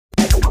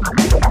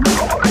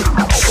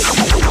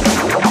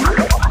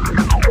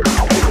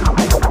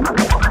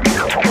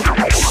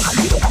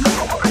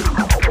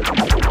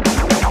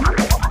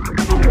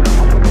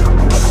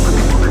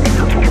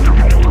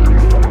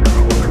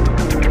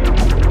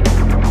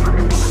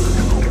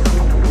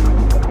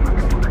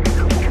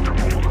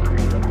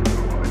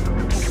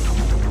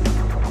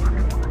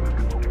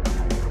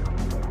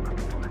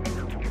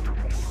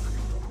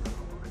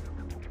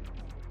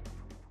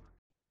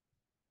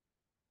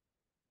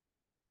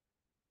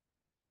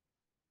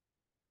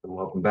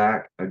Welcome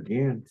back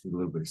again to a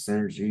little bit of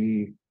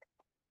synergy.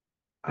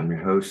 I'm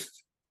your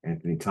host,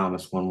 Anthony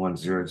Thomas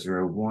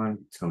 11001,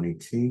 Tony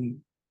T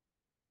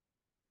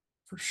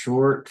for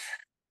short.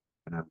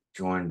 And I'm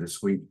joined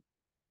this week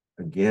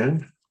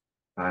again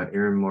by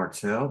Aaron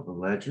Martell, the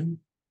legend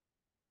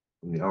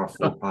from the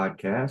R4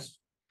 podcast.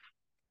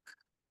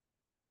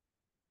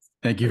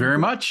 Thank you very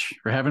much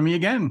for having me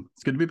again.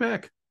 It's good to be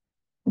back.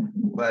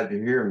 Glad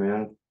you're here,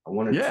 man. I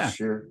wanted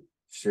to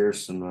share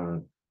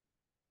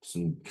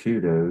some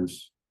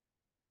kudos.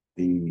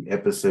 The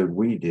episode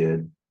we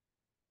did,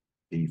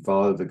 the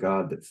Follow the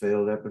God That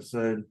Failed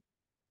episode.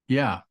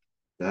 Yeah.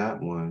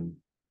 That one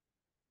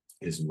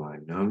is my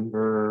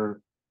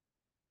number.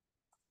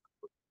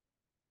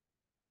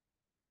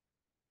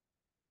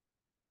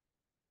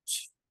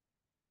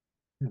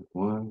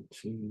 One,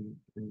 two,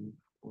 three,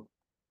 four.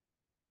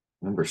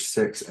 Number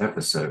 6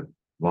 episode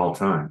of all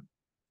time.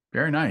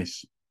 Very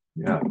nice.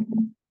 Yeah.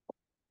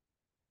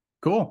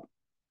 Cool.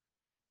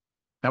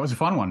 That was a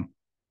fun one.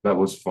 That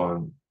was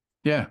fun.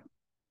 Yeah.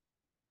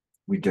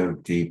 We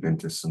dove deep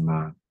into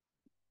some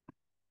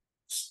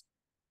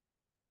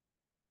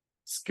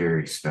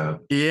scary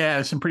stuff.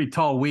 Yeah, some pretty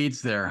tall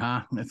weeds there,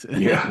 huh?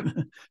 Yeah.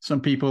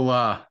 Some people would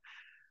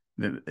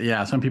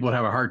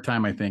have a hard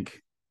time, I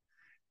think,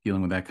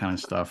 dealing with that kind of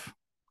stuff.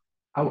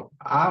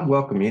 I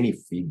welcome any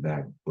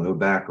feedback,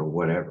 blowback, or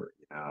whatever.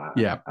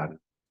 I'd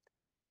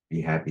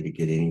be happy to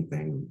get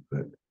anything,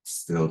 but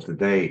still to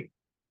date,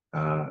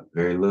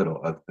 very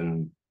little other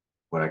than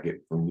what I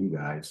get from you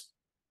guys.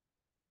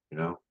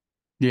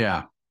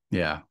 Yeah.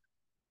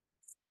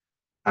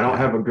 I don't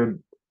have a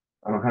good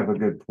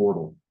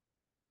portal.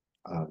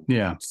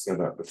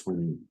 Set up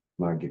between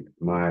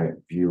my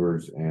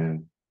viewers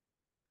and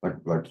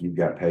like you've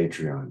got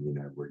Patreon,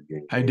 where you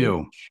get. I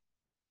do.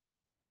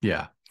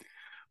 Yeah,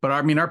 but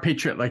I mean, our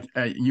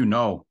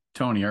Patreon,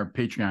 Tony, our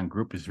Patreon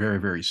group is very,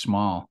 very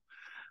small.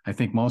 I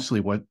think mostly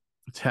what's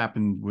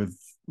happened with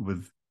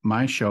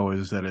my show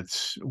is that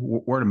it's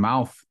word of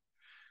mouth.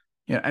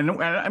 Yeah, and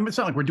it's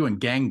not like we're doing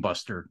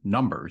gangbuster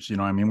numbers.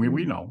 I mean,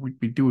 we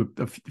do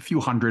a few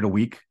hundred a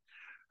week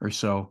or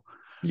so.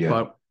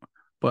 Yeah.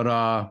 But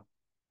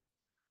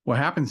what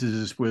happens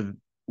is with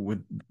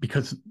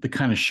because the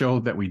kind of show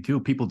that we do,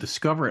 people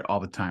discover it all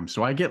the time.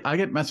 So I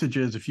get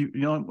messages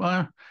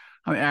on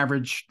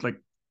average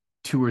like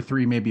 2 or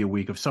 3 maybe a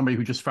week of somebody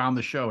who just found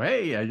the show.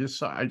 Hey, I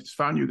just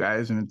found you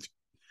guys and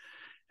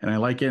I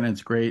like it and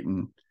it's great.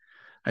 And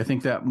I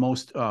think that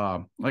most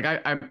I'm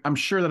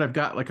sure that I've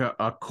got like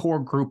a core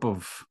group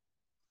of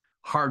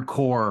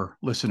hardcore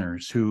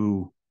listeners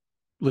who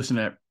listen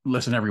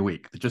every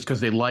week just because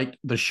they like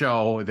the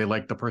show, they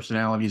like the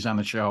personalities on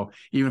the show,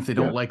 even if they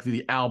don't like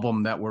the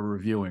album that we're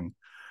reviewing.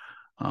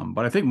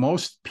 But I think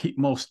most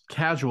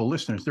casual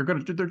listeners, they're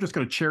just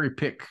gonna cherry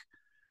pick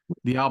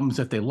the albums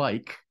that they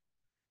like.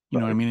 You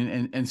know what I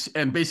mean?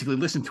 And basically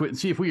listen to it and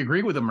see if we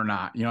agree with them or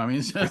not. You know what I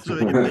mean? So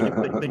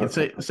they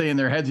can say in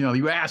their heads,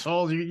 you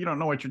assholes, you don't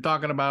know what you're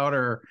talking about,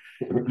 or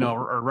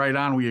or right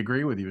on, we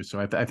agree with you. So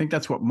I think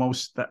that's what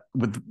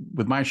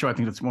with my show, I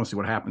think that's mostly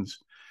what happens.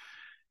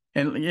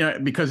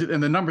 And because the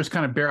numbers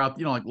kind of bear out,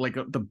 like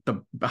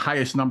the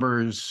highest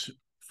numbers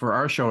for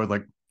our show,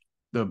 like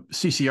the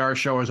CCR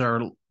show is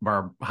our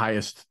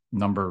highest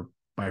number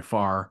by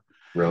far.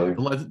 Really?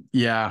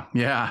 Yeah.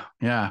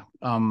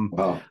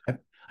 Wow.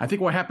 I think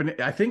what happened,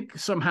 I think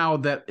somehow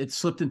that it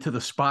slipped into the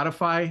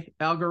Spotify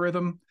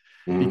algorithm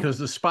because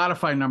the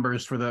Spotify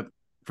numbers for the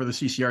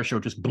CCR show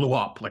just blew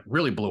up, like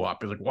really blew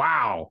up. It was like,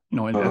 wow,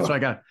 and so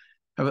I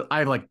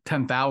have like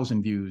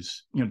 10,000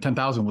 views,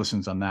 10,000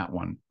 listens on that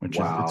one, which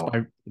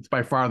it's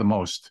by far the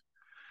most.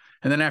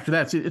 And then after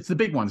that, it's the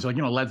big ones, like,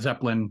 Led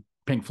Zeppelin,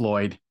 Pink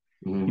Floyd,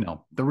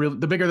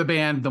 the bigger the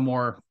band, the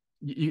more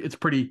it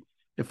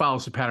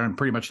follows the pattern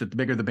pretty much that the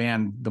bigger the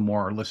band, the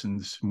more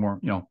listens, more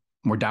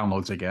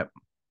downloads they get.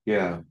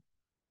 Yeah.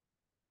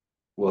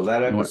 Well,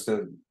 that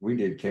episode we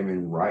did came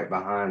in right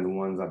behind the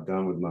ones I've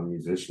done with my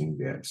musician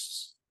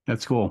guests.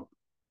 That's cool.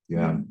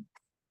 Yeah.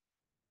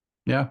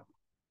 Yeah.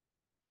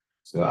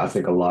 So I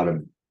think a lot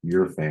of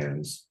your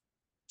fans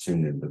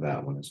tuned into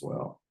that one as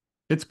well.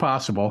 It's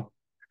possible.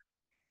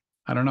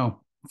 I don't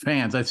know.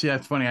 Fans. I see.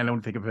 That's funny. I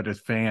don't think of it as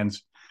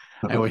fans.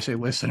 I always say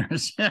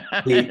listeners.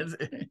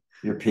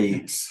 Your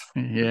peeps.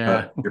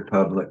 Yeah. Your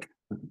public.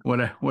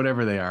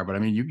 Whatever they are. But I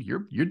mean,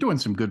 you're doing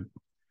some good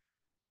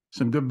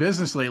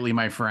business lately,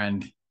 my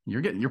friend.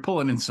 You're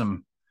pulling in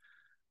some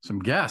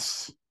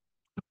guests.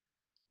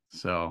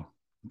 So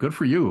good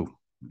for you.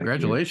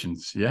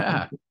 Congratulations.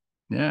 Yeah.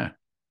 Yeah.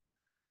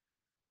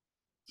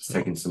 So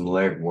taking some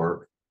leg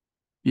work.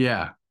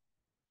 yeah,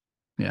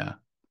 yeah.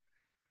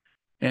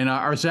 And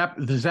our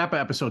the Zappa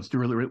episodes do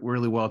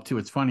really well too.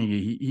 It's funny.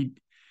 He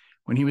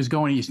when he was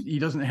going, he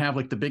doesn't have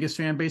like the biggest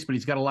fan base, but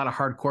he's got a lot of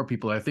hardcore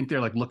people. I think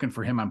they're like looking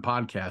for him on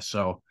podcasts.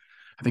 So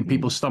I think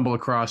people stumble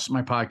across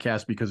my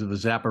podcast because of the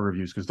Zappa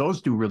reviews, because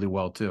those do really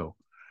well too.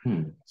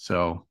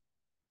 So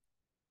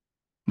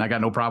I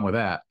got no problem with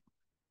that.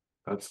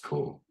 That's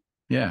cool.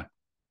 Yeah.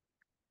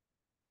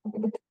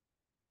 But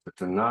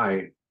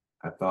tonight,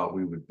 I thought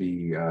we would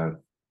be, I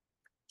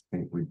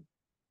think we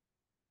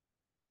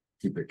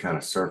keep it kind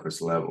of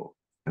surface level.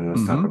 And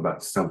let's talk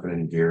about something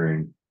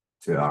endearing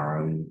to our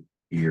own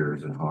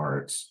ears and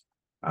hearts.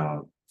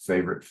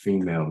 Favorite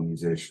female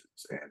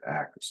musicians and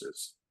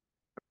actresses,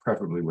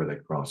 preferably where they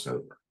cross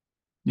over.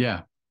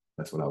 Yeah.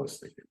 That's what I was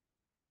thinking.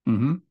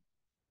 Mm-hmm.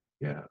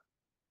 Yeah.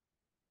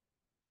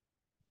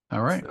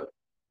 All right. So,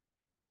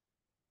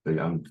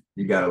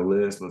 you got a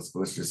list.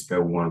 Let's just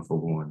go one for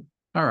one.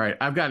 All right.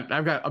 I've got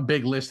a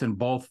big list in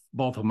both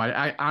of them.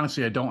 I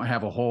honestly, I don't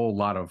have a whole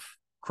lot of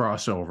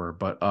crossover,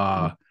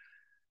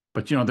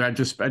 but you know, they're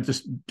just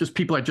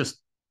people I just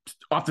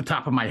off the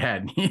top of my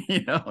head,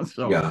 you know.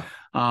 So yeah.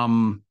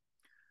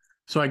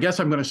 So I guess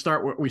I'm going to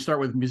start. We start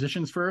with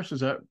musicians first. Is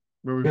that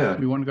where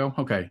we want to go?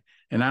 Okay.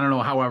 And I don't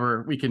know.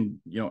 However, we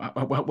can, you know,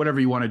 whatever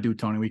you want to do,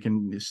 Tony. We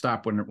can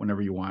stop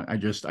whenever you want.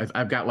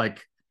 I've got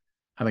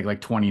I think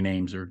like 20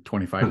 names or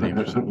 25 names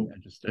or something.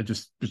 I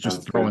just was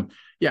just throwing. Good.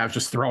 Yeah, I was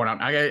just throwing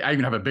out. I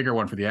even have a bigger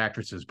one for the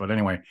actresses. But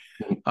anyway,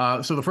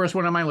 so the first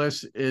one on my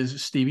list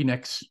is Stevie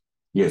Nicks.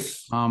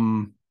 Yes.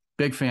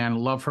 Big fan.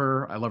 Love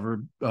her. I love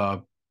her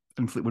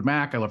in Fleetwood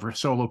Mac. I love her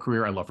solo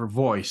career. I love her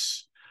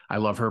voice. I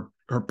love her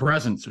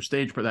presence, her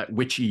stage, for that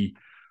witchy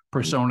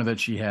persona that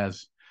she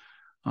has.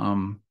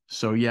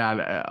 So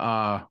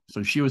yeah,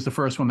 so she was the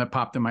first one that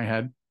popped in my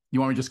head.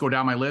 You want me to just go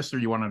down my list, or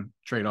you want to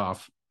trade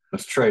off?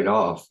 Let's trade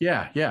off.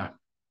 Yeah.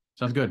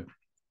 Sounds good.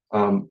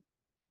 And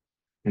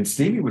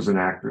Stevie was an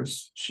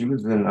actress. She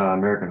was in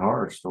American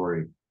Horror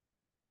Story.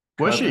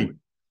 Was she?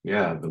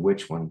 Yeah, the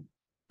witch one.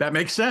 That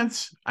makes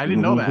sense. I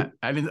didn't know that.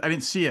 I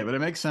didn't see it, but it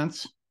makes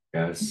sense.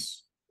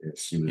 Yes,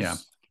 she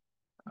was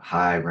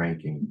high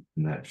ranking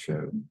in that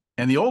show.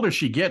 And the older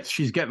she gets,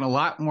 she's getting a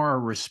lot more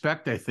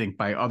respect, I think,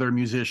 by other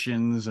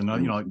musicians, and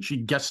you know, she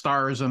guest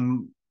stars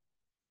on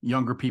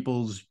younger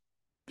people's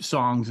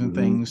songs and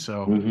things.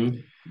 So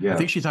I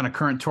think she's on a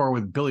current tour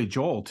with Billy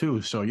Joel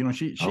too. So you know,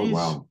 she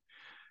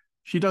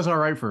does all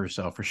right for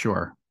herself, for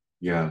sure.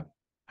 Yeah,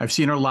 I've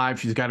seen her live.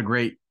 She's got a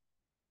great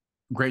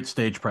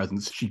stage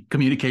presence. She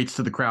communicates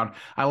to the crowd.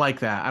 I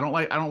like that. I don't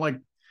like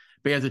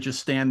bands that just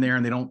stand there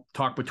and they don't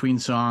talk between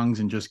songs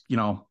and just, you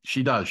know,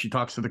 she does. She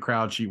talks to the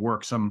crowd. She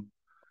works them.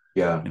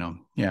 Yeah. You know,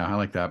 yeah, I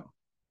like that.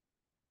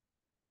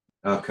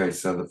 Okay,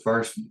 so the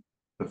first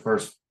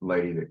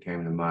lady that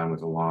came to mind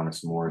was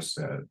Alanis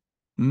Morissette.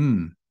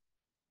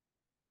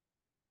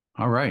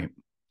 All right.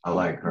 I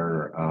like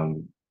her.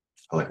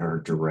 I like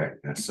her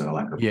directness. I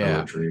like her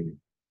poetry,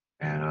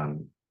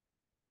 and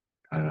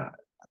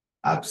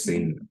I've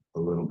seen a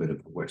little bit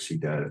of what she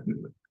does. We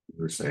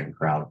were saying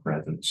crowd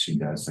presence. She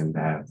does seem to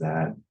have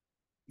that.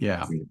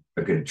 Yeah,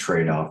 a good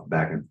trade off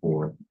back and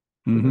forth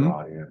with the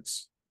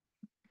audience.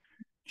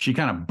 She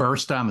kind of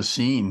burst on the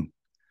scene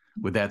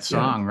with that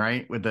song,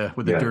 right? With the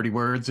dirty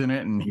words in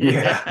it, and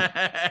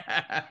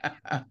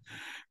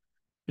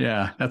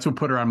yeah, that's what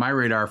put her on my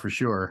radar for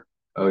sure.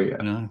 Oh yeah,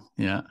 you know?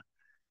 Yeah.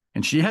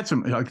 And she had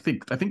some. I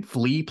think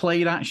Flea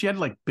played on. She had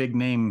like big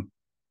name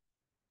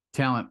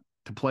talent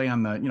to play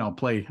on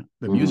play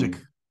the music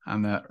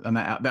on the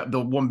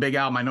one big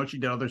album. I know she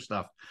did other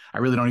stuff. I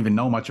really don't even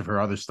know much of her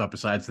other stuff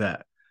besides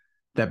that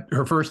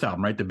her first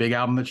album, right? The big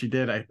album that she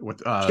did.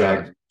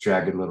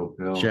 Jagged Little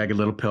Pill. Jagged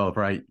Little Pill,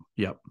 right?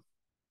 Yep.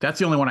 That's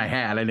the only one I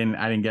had. I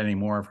didn't get any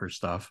more of her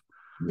stuff.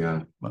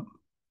 Yeah. But,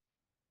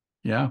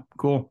 yeah.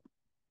 Cool.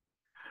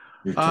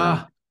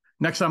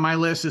 Next on my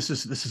list, this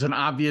is an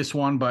obvious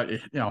one, but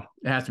it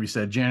has to be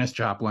said. Janis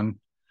Joplin.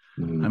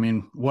 I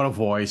mean, what a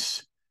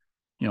voice!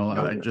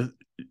 Just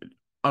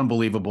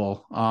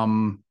unbelievable.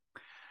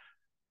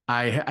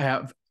 I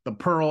have the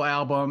Pearl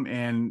album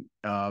and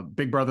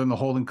Big Brother and the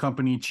Holding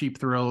Company, Cheap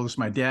Thrills.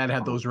 My dad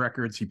had those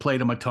records. He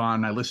played them a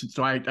ton. I listened,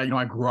 so I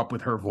grew up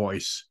with her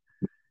voice,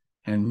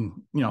 and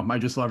I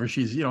just love her.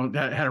 She's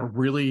had a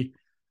really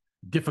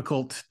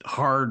difficult,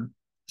 hard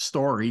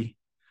story.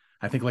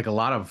 I think like a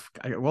lot of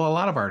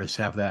artists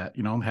have that,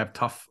 have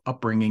tough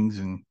upbringings,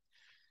 and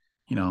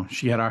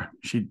she had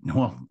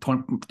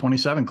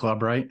 27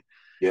 Club, right?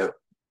 Yep.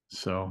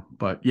 So,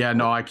 but yeah,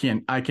 no, I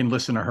can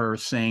listen to her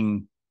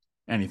sing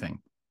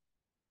anything.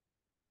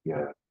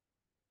 Yeah.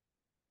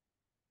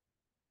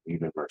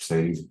 Even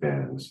Mercedes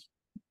Benz.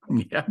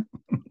 Yeah.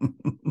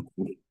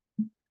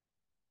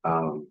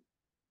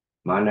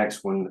 My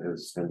next one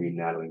is going to be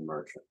Natalie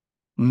Merchant.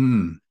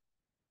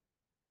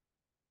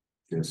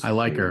 I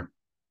like her.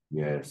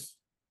 Yes,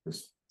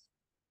 just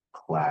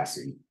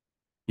classy.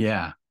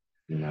 Yeah.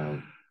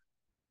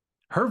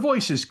 Her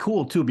voice is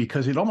cool too,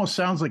 because it almost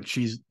sounds like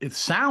she's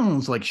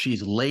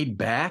laid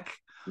back,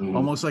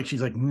 almost like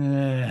she's like,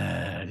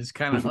 nah, it's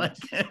kind of like,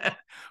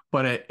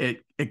 but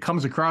it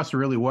comes across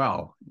really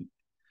well.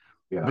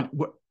 Yeah.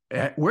 But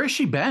where's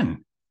she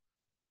been?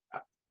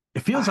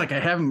 It feels I, like I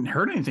haven't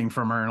heard anything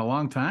from her in a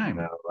long time.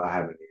 no, I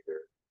haven't either.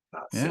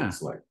 Not Yeah.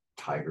 since like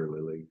Tiger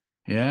Lily,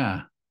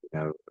 Yeah.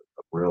 a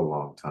real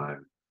long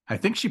time. I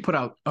think she put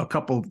out a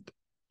couple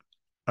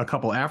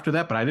after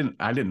that, but I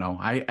didn't know.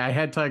 I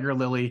had Tiger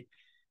Lily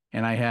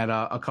and I had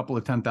a couple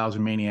of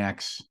 10,000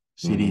 Maniacs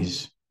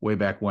CDs way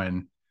back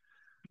when.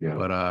 Yeah.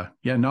 But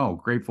yeah, no,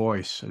 great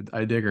voice.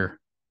 I dig her.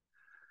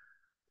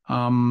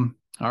 All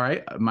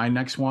right. My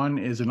next one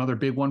is another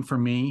big one for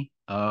me.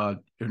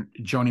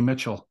 Joni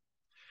Mitchell.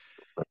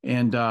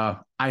 And I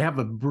have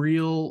a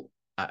real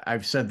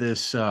I've said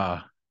this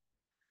I've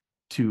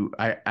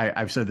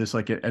said this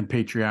like at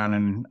Patreon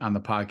and on the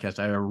podcast.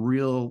 I have a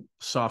real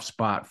soft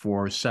spot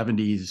for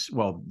 70s,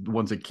 well, the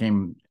ones that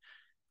came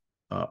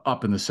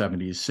up in the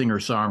 70s,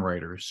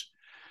 singer-songwriters.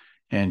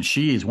 And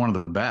she is one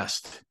of the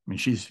best. I mean,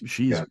 she's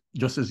Yeah.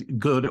 just as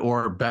good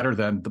or better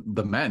than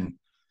the men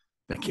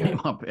that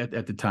came up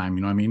at the time.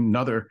 You know what I mean?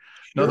 Another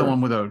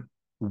one with a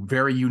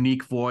very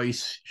unique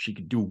voice. She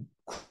could do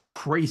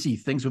crazy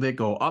things with it,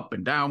 go up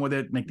and down with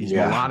it, make these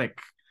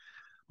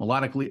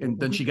melodically. And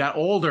then she got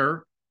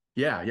older.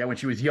 Yeah, when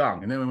she was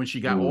young, and then when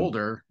she got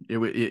older,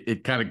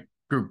 it kind of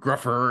grew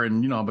gruffer,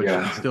 and but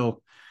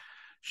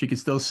she could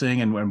still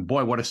sing. And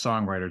boy, what a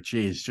songwriter!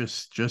 Geez,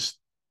 just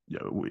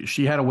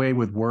she had a way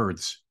with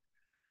words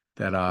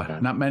that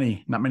not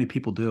many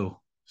people do.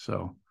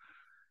 So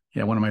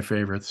yeah, one of my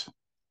favorites.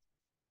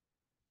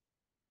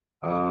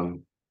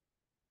 One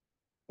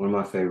of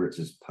my favorites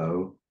is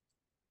Poe.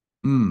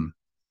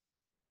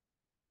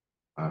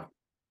 I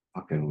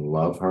fucking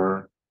love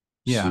her.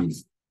 Yeah.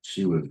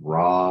 She was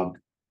robbed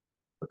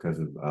because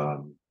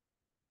of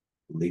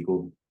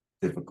legal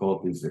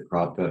difficulties that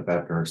cropped up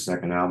after her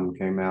second album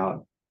came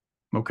out.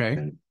 Okay.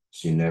 And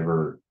she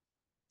never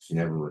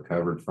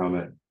recovered from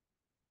it.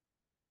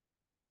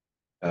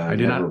 I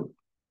did not.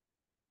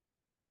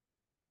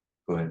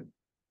 Go ahead.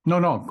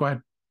 No, go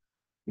ahead.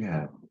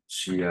 Yeah,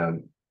 she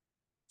had,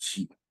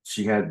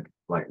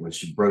 like, when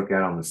she broke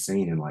out on the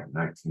scene in like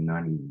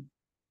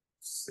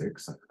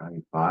 1996,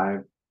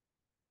 95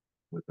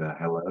 with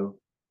Hello.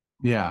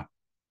 Yeah.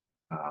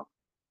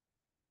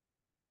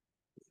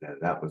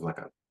 That was like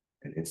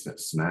an instant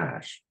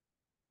smash.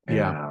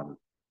 Yeah.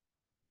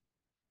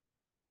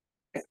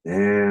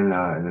 And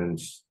then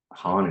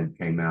Haunted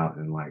came out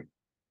in like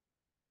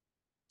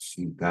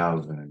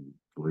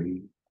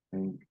 2003, I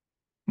think.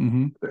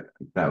 But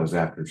that was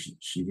after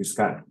she just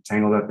got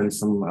tangled up in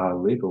some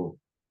legal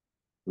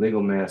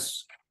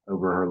mess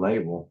over her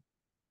label,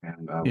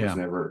 and was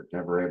never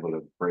able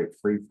to break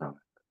free from it.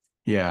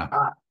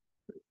 Yeah.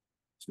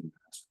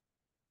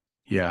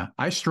 Yeah.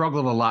 I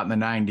struggled a lot in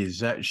the 90s.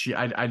 That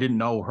I didn't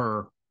know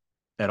her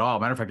at all.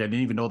 Matter of fact, I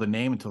didn't even know the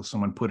name until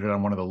someone put it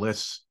on one of the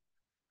lists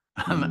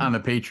on the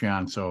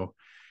Patreon. So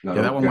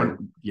that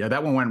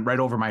one went right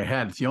over my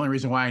head. It's the only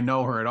reason why I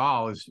know her at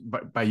all is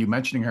by you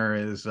mentioning her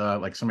is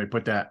like somebody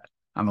put that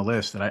on the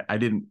list. And I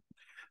didn't.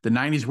 The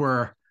 90s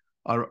were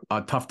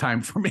a tough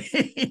time for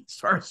me as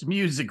far as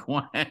music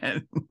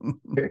went.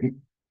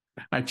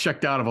 I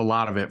checked out of a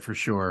lot of it for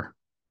sure.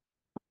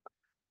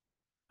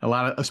 A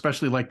lot of,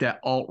 especially like that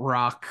alt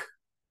rock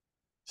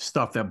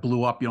stuff that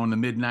blew up, in the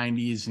mid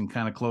 90s and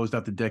kind of closed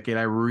out the decade.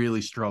 I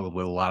really struggled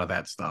with a lot of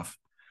that stuff.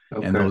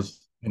 Okay. And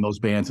those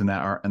bands and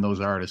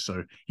those artists.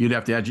 So you'd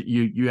have to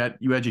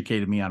you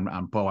educated me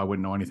on Poe. I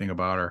wouldn't know anything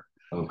about her.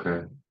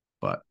 Okay.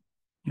 But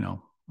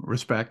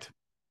respect.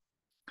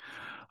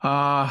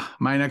 My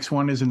next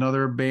one is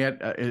another band.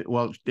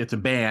 It's a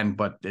band,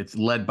 but it's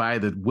led by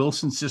the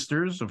Wilson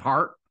Sisters of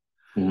Heart.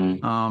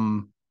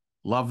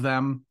 Love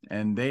them,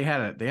 and they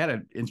had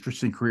an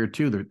interesting career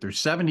too. Their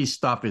 70s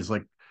stuff is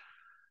like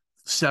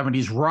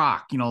 70s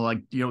rock,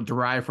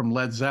 derived from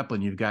Led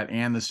Zeppelin. You've got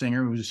Ann the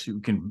singer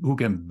who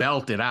can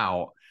belt it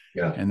out,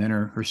 and then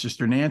her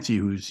sister Nancy,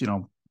 who's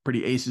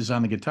pretty aces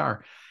on the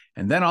guitar.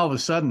 And then all of a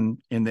sudden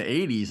in the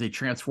 80s they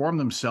transformed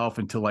themselves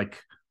into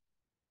like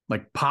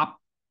pop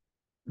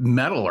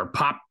metal or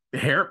pop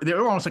hair. They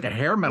were almost like a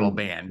hair metal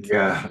band.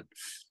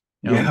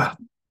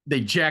 They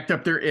jacked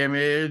up their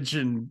image,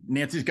 and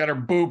Nancy's got her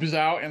boobs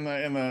out in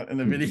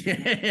the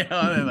video.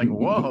 And like,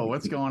 whoa,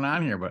 what's going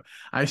on here? But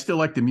I still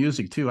like the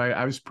music too.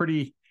 I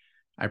pretty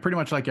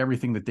much like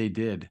everything that they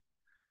did.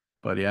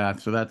 But yeah,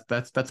 so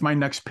that's my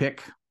next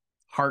pick.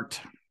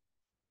 Heart.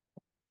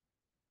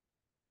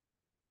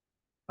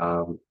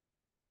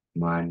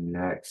 My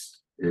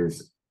next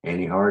is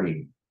Annie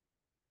Hardy.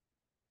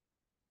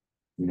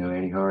 You know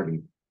Annie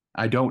Hardy?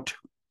 I don't.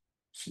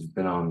 She's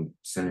been on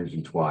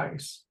Synergy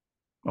twice.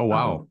 Oh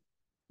wow.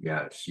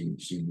 Yeah,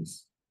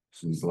 she's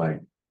like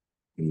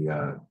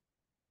the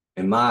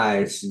in my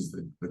eyes, she's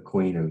the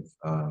queen of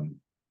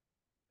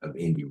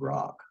indie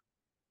rock,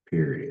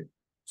 period.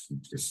 She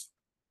just,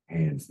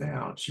 hands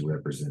down, she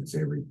represents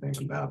everything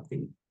about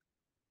the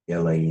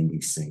LA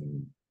indie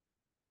scene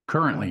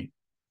currently.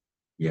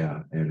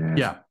 And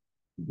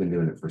she's been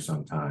doing it for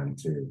some time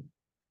too.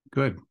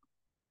 Good.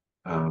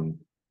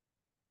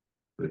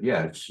 But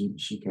yeah,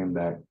 she came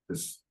back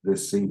this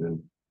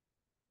season,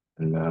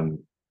 and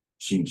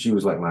she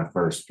was like my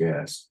first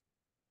guest,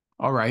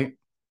 All right.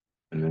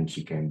 and then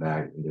she came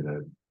back and did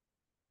a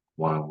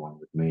one-on-one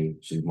with me.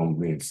 She's one with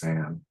me and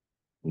Sam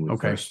when we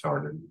Okay. first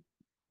started.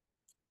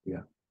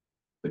 Yeah,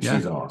 but Yeah.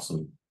 she's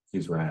awesome.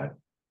 She's rad.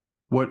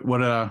 What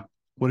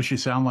does she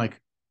sound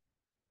like?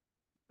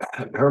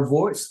 Her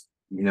voice,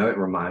 it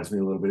reminds me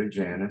a little bit of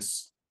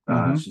Janice.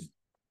 Mm-hmm. She's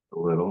a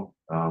little.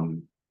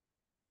 Um,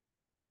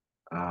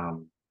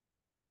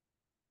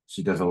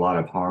 she does a lot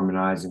of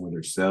harmonizing with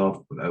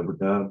herself with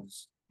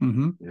overdubs.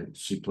 Mm-hmm. And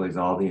she plays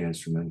all the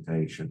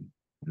instrumentation,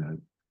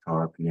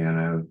 guitar,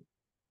 piano,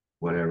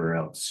 whatever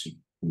else she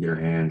can get her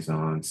hands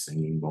on,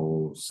 singing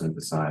bowls,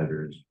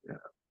 synthesizers. Yeah.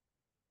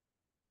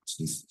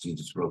 She's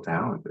just real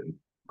talented.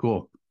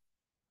 Cool.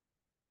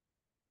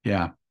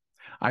 Yeah.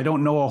 I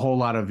don't know a whole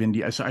lot of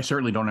indie. I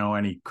certainly don't know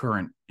any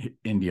current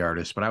indie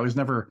artists, but I was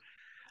never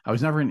an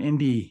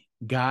indie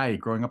guy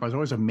growing up. I was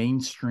always a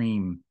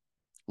mainstream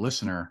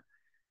listener.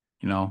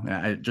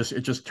 It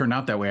just turned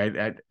out that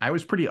way. I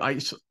was pretty I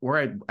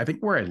think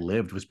where I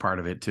lived was part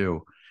of it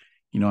too.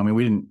 I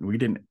mean,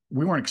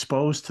 we weren't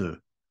exposed to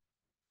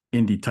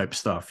indie type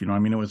stuff. I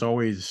mean, it was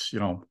always,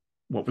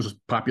 what was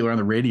popular on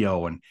the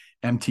radio and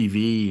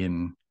MTV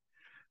and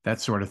that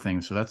sort of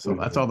thing. So that's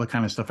all the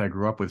kind of stuff I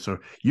grew up with. So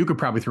you could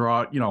probably throw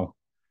out,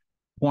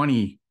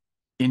 20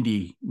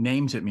 indie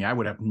names at me. I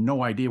would have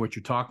no idea what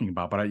you're talking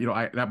about, but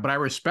I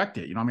respect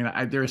it. I mean,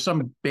 there are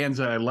some bands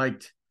that I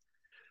liked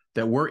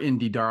that were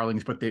indie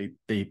darlings, but they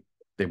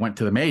went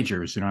to the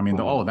majors. I mean,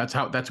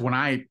 that's when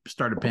I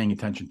started paying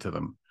attention to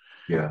them.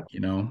 Yeah.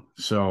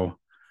 So,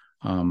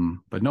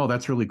 but no,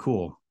 that's really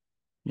cool.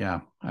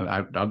 Yeah,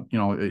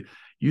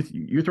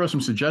 you throw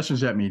some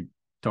suggestions at me,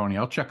 Tony.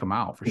 I'll check them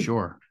out for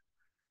sure.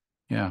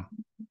 Yeah.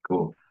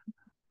 Cool.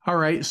 All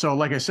right. So,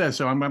 like I said,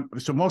 so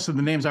most of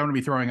the names I'm going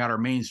to be throwing out are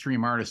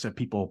mainstream artists that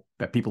people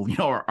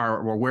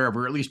are aware of,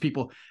 or at least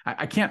people.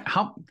 I can't.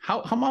 How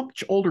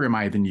much older am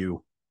I than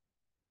you?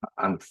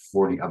 I'm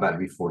 40. I'm about to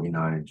be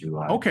 49 in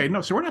July. Okay. No.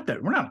 So we're not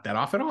that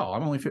off at all.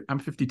 I'm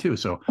 52.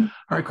 So, all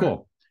right. Okay.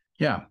 Cool.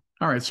 Yeah.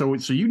 All right. So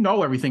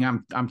everything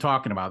I'm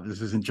talking about.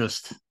 This isn't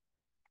just.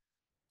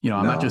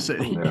 I'm not just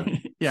saying. Yeah.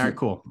 Yeah. Right,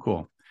 cool.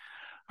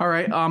 All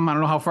right. I don't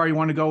know how far you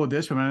want to go with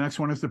this, but my next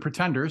one is the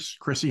Pretenders,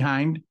 Chrissie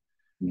Hynde.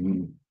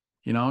 Mm-hmm.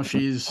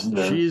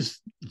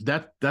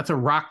 That's a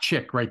rock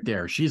chick right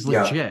there. She's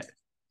legit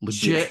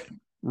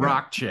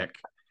rock chick.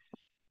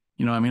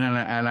 I mean,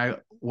 and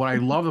what I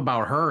love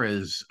about her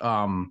is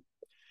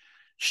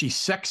she's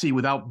sexy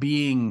without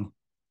being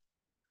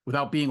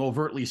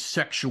overtly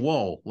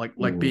sexual,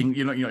 like being,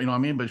 what I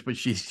mean? But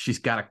she's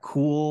got a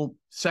cool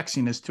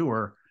sexiness to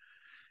her.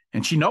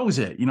 And she knows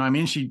it, I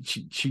mean, she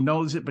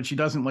knows it, but she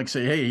doesn't like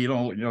say, hey,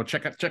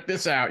 check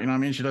this out. What I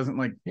mean? She doesn't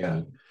like,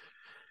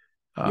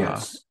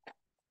 yes.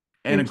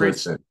 And great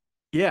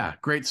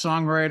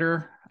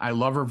songwriter. I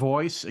love her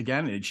voice.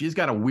 Again, she's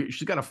got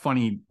a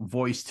funny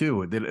voice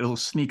too, that it'll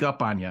sneak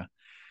up on you,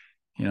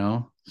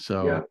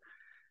 so, yeah.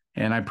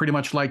 And I pretty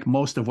much like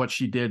most of what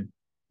she does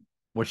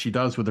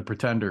with the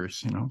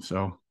Pretenders,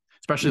 so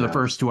especially the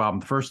first two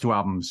albums,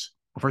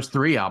 the first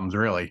three albums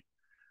really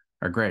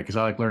are great because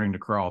I like Learning to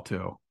Crawl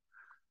too.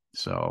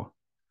 So,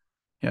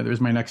 yeah,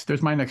 there's my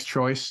next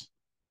choice.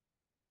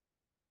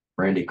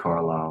 Brandi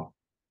Carlile.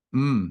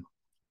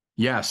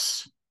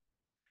 Yes.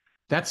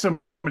 That's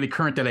somebody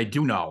current that I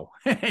do know.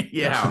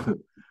 Yeah.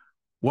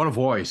 What a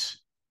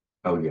voice.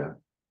 Oh, yeah.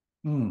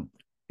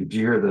 Did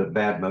you hear the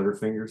Bad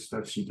Motorfinger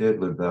stuff she did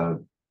with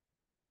the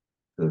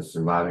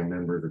surviving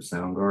members of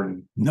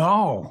Soundgarden?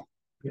 No.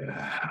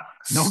 Yeah.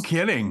 No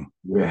kidding.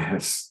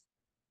 Yes.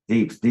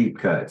 Deep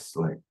cuts,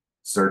 like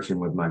Searching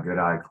with My Good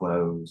Eye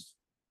Closed.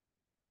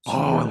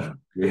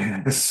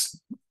 Yes.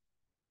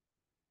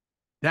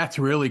 That's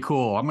really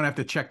cool. I'm going to have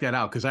to check that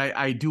out because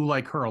I do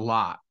like her a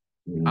lot.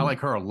 I like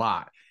her a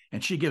lot.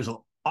 And she gives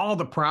all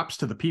the props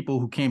to the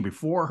people who came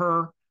before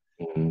her,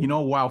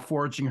 while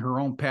forging her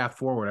own path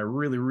forward. I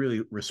really,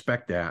 really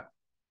respect that.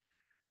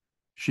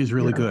 She's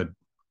really good.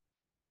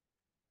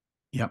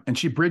 Yeah. And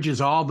she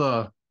bridges all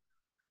the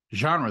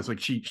genres.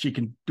 Like she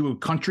can do a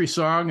country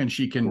song and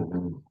she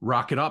can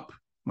rock it up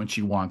when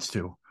she wants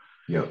to.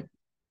 Yep.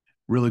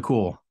 Really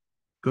cool.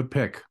 Good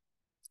pick.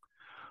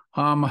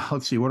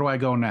 Let's see. Where do I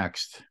go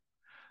next?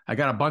 I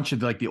got a bunch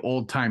of like the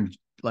old time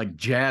like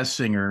jazz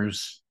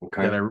singers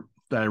that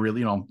I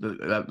really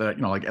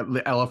like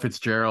Ella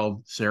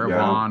Fitzgerald, Sarah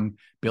Vaughan,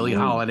 Billie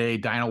Holiday,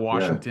 Dinah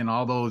Washington,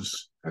 all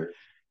those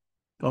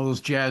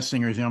jazz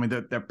singers. I mean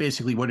that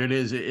basically what it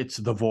is. It's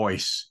the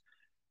voice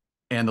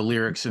and the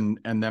lyrics and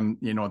them.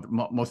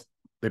 Most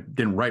they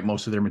didn't write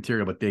most of their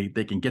material, but they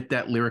can get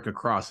that lyric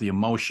across, the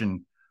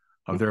emotion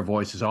of their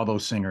voices. All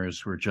those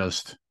singers were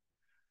just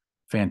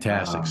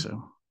fantastic.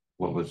 So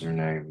what was her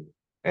name?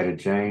 Etta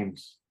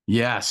James.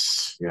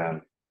 Yes.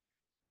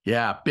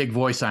 Yeah. Big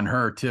voice on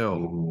her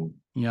too.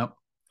 Yep.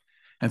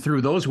 And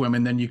through those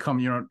women, then you come,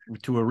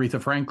 to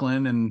Aretha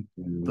Franklin and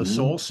the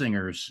soul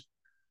singers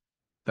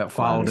that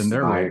followed in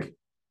their wake.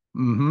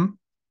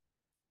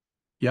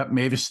 Yep,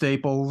 Mavis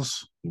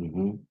Staples,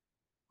 Hmm.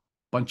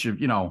 bunch of,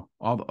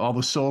 all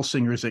the soul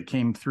singers that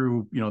came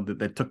through,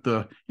 that took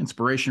the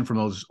inspiration from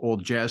those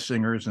old jazz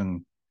singers and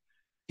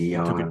took it.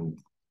 Dionne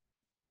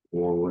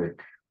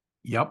Warwick.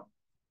 Yep.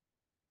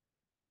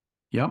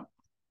 Yep.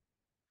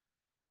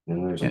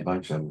 And there's a Eh,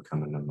 bunch of them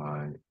coming to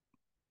mind.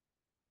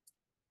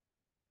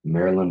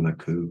 Marilyn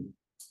McCoo.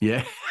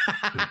 Yeah.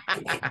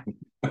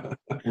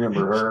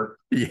 Remember her?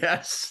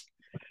 Yes.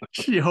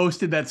 She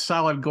hosted that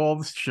Solid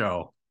Gold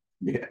show.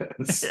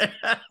 Yes.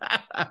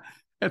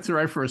 That's where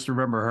I first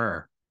remember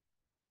her.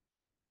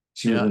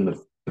 She was Yeah. in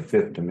the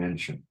fifth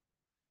dimension.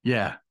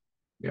 Yeah.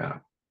 Yeah.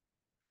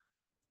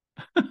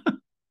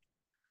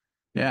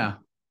 Yeah.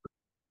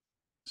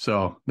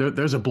 So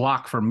there's a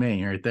block from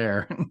me right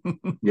there.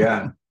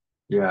 Yeah.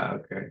 Yeah.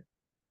 Okay.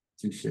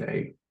 Touche.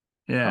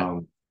 Yeah.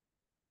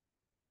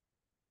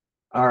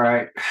 All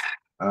right.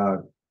 Uh,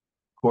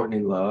 Courtney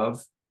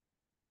Love.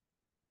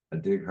 I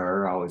dig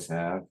her. I always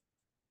have.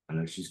 I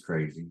know she's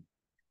crazy.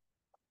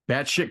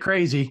 Batshit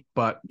crazy,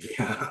 but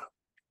Yeah.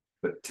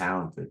 But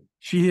talented.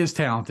 she is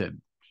talented.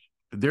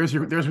 There's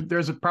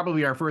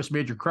probably our first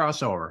major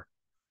crossover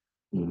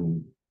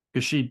Mhm.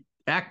 because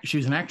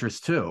she's an actress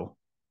too.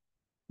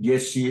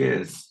 Yes, she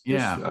is.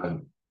 Yeah. Yes,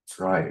 that's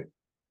right.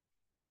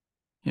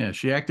 Yeah,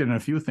 she acted in a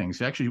few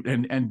things actually,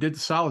 and did a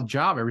solid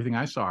job. Everything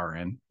I saw her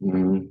in.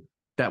 Mhm.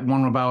 That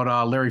one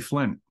about Larry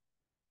Flint.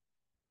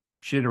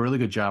 She did a really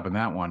good job in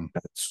that one.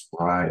 That's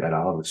right. That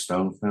Oliver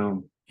Stone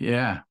film.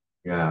 Yeah,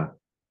 Yeah.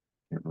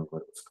 Can't remember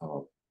what it's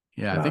called.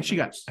 yeah. Yeah,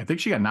 I think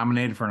she got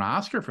nominated for an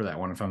Oscar for that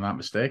one, if I'm not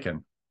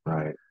mistaken.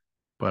 right.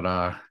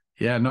 But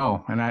yeah,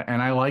 no, and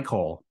I like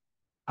Hole.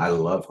 I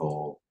love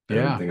Hole.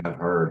 Yeah, Everything I've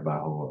heard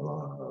about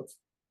Hole, I love.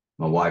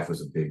 My wife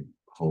was a big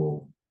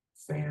Hole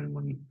fan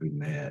when we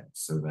met,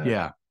 so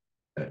yeah,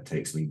 that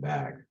takes me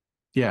back.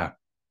 yeah.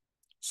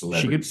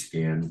 Celebrity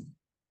Skin.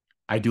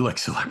 I do like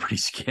Celebrity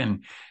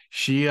Skin.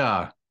 She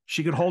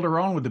could hold her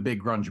own with the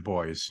big grunge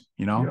boys,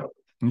 Yep.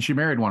 and she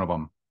married one of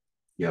them.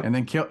 Yep. And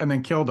then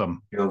killed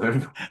him. Killed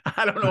him.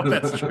 I don't know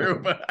if that's true,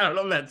 but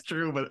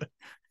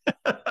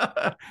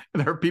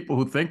there are people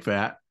who think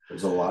that.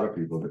 There's a lot of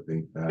people that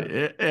think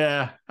that.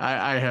 Yeah,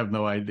 I have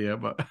no idea,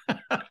 but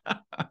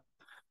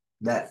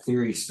That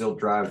theory still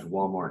drives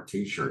Walmart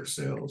t-shirt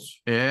sales.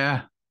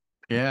 yeah,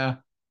 yeah.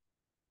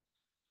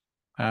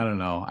 I don't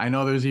know. I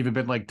know there's even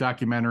been like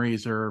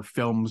documentaries or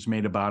films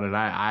made about it.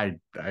 I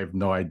have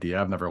no idea.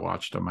 I've never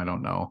watched them. I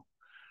don't know.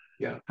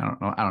 Yeah. I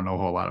don't know. I don't know a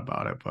whole lot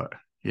about it, but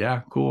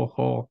yeah, cool.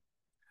 Whole.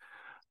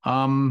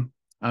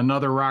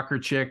 Another rocker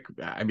chick.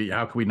 I mean,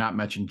 how could we not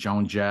mention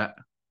Joan Jett?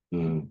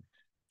 Mm.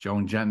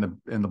 Joan Jett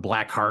and the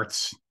Black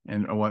Hearts,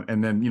 and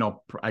then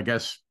I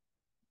guess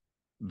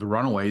the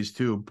Runaways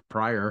too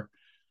prior,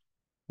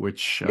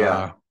 which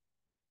Yeah.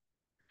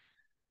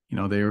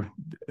 they're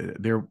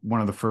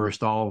one of the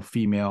first all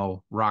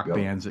female rock Yep.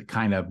 bands that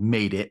kind of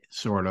made it,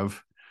 sort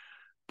of.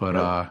 But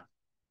Yep.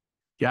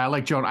 yeah, I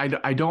like Joan.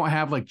 I don't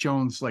have like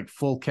Joan's like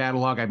full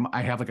catalog.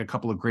 I have like a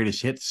couple of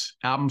greatest hits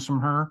albums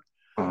from her,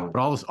 but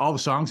all the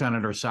songs on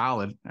it are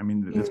solid. I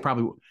mean, it's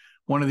probably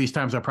one of these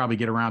times I'll probably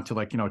get around to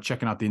like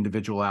checking out the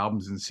individual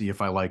albums and see if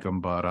I like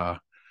them. But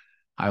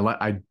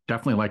I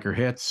definitely like her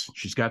hits.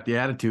 She's got the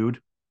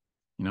attitude.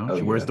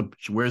 She wears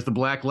the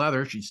black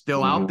leather. She's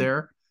still out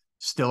there,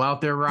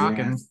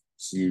 rocking.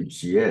 Yeah,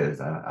 she is.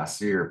 I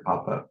see her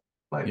pop up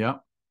like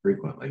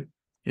frequently.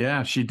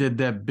 Yeah, she did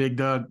that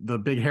the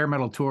big hair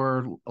metal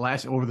tour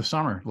last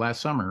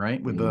summer,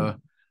 right? With the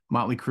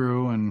Motley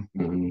Crue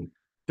and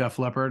Def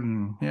Leppard,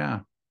 and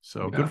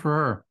good for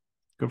her.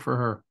 Good for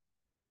her.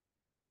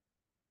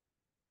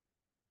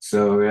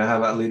 So yeah, how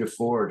about Lita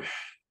Ford?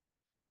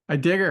 I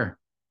dig her.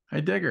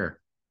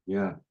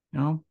 Yeah.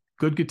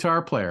 Good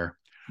guitar player.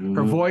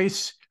 Her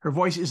voice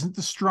isn't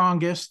the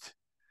strongest.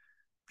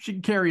 She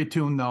can carry a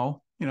tune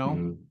though.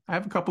 I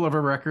have a couple of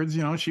her records.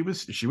 She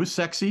was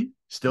sexy,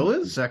 still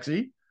is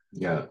sexy.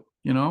 Yeah.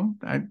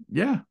 I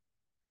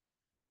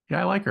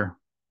like her.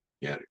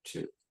 Yeah,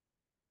 too.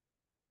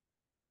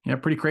 Yeah,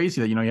 pretty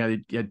crazy that you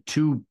had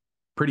two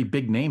pretty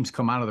big names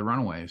come out of the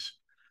Runaways.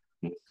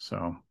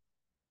 So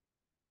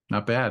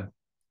not bad.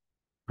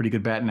 Pretty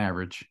good batting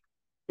average.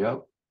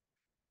 Yep.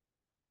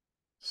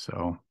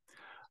 So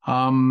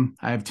I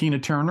have Tina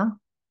Turner.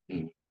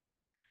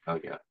 Oh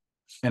yeah.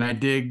 And I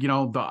dig,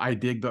 I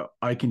dig the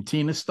Ike and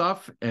Tina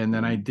stuff, and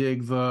then I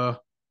dig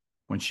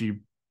when she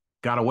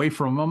got away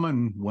from them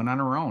and went on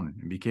her own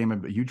and became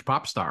a huge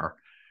pop star.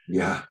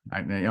 Yeah.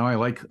 I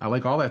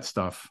like all that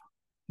stuff.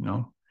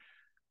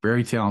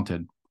 Very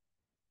talented.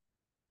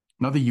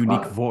 Another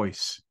unique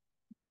voice.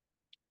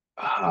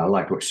 I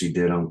like what she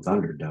did on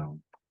Thunderdome.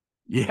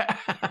 Yeah,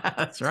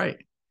 that's right.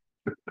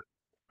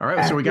 All right,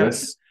 Actress. So we got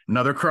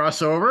another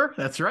crossover.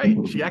 That's right.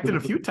 She acted a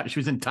few times. She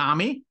was in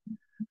Tommy,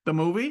 the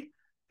movie,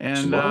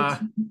 and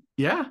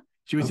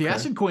she was the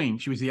Acid Queen.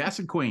 She was the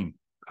Acid Queen.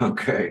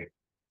 Okay.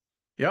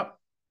 Yep.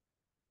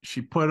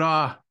 She put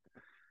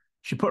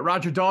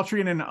Roger Daltrey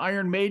in an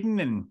Iron Maiden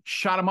and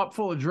shot him up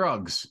full of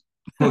drugs.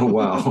 Oh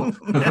wow.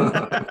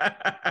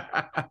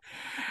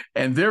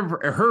 and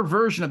her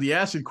version of the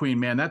Acid Queen,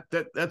 man,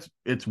 that's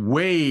it's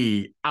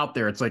way out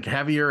there. It's like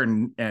heavier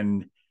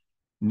and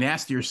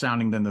nastier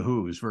sounding than the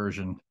Who's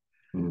version.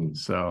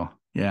 So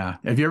yeah,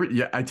 have you ever?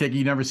 Yeah, I take it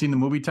you never seen the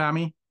movie,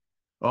 Tommy?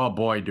 Oh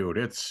boy, dude,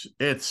 it's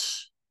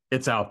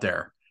out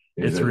there.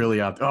 It's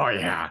really out. Oh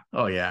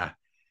yeah.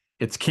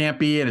 It's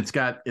campy and it's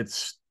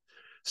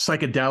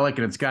psychedelic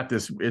and it's got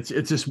this. It's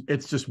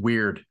just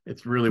weird.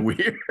 It's really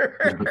weird.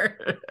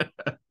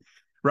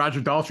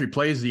 Roger Daltrey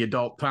plays the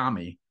adult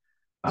Tommy.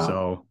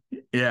 So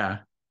yeah.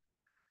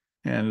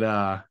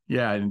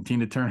 And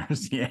Tina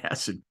Turner's the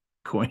Acid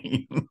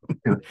Queen.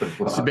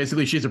 So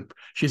basically she's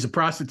a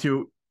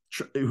prostitute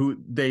who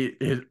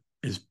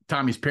his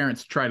Tommy's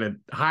parents try to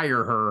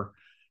hire her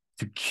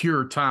to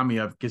cure Tommy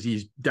of because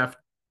he's deaf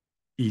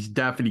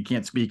and he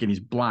can't speak and he's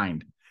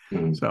blind.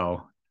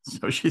 So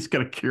she's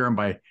gonna cure him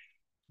by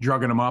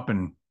drugging him up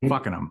and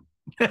fucking him.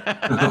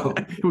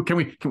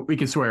 We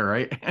can swear,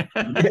 right?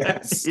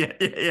 Yes.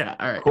 Yeah.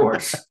 All right. Of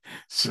course.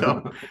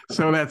 So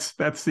that's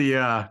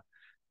the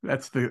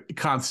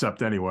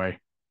concept anyway.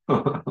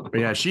 But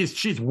yeah,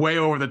 she's way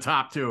over the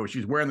top too.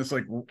 She's wearing this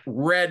like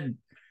red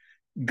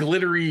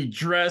glittery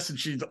dress and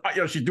she's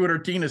doing her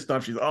Tina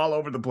stuff. She's all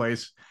over the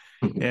place.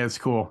 Yeah, it's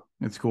cool.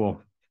 It's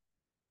cool.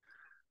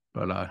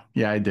 But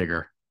yeah, I dig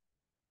her.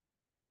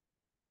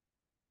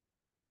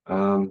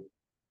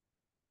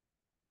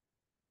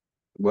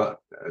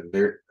 Well,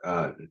 there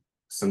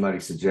somebody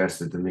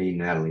suggested to me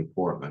Natalie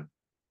Portman.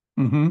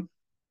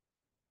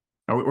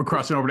 We're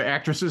crossing over to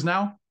actresses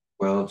now.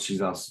 Well, she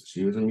was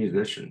a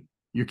musician.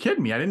 You're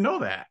kidding me. I didn't know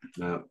that.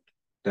 No,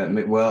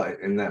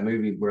 in that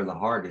movie Where the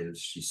Heart Is,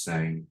 she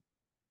sang.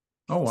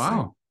 Oh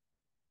wow.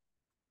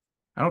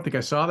 I don't think I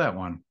saw that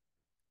one.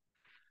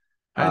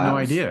 I had no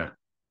idea.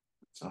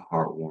 It's a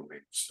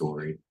heartwarming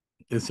story.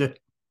 Is it?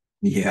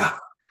 Yeah.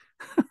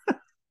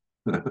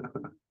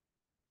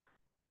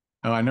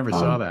 Oh, I never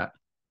saw that.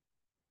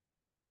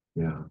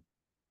 Yeah.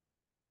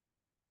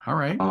 All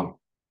right.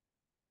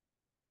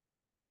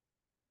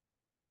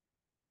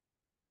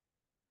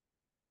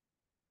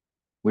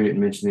 We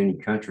didn't mention any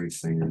country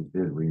singers,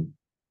 did we?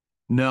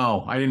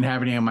 No, I didn't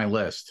have any on my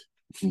list.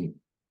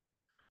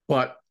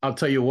 But I'll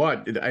tell you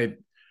what,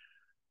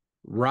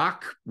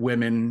 rock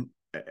women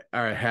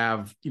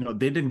have,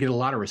 they didn't get a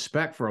lot of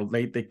respect for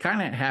they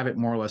kind of have it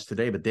more or less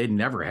today, but they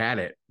never had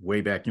it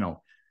way back,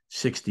 60s,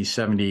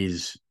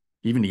 70s,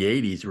 even the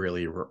 80s,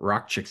 really.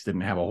 Rock chicks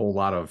didn't get a whole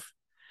lot of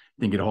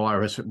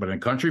respect. But in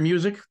country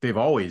music, you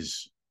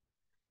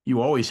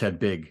always had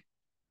big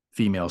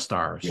female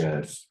stars.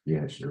 Yes,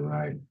 you're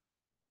right.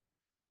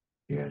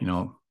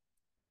 Yeah.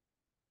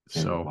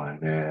 So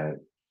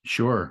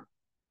sure.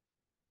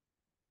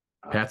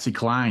 Patsy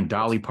Cline,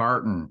 Dolly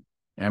Parton,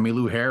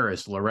 Emmylou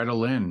Harris, Loretta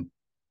Lynn.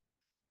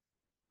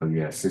 Oh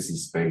yeah, Sissy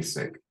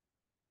Spacek,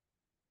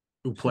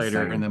 who played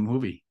her in the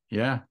movie.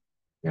 Yeah.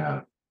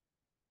 Yeah.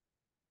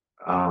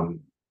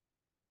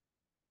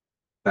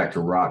 Back to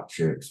rock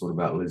chicks. What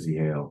about Lizzie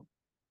Hale?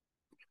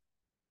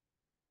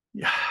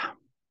 Yeah,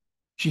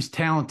 she's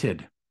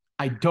talented.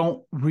 I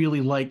don't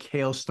really like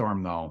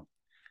Hailstorm though.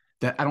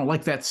 That I don't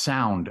like that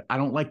sound. I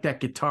don't like that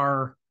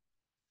guitar.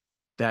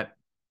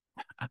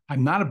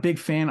 I'm not a big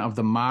fan of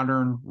the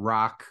modern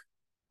rock,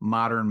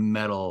 modern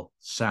metal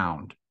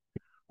sound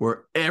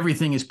where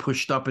everything is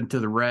pushed up into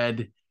the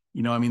red.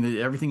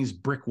 Everything is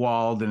brick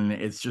walled and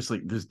it's just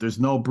like there's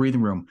no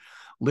breathing room.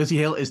 Lizzie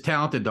Hale is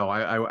talented though.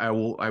 I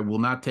will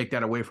not take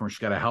that away from her. She's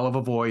got a hell of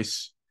a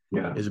voice.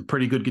 Yeah, is a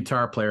pretty good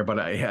guitar player, but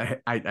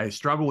I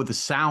struggle with the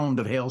sound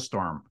of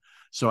Hailstorm.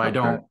 So I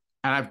don't,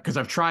 and because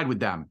I've tried with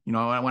them.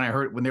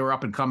 When they were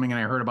up and coming, and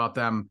I heard about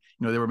them,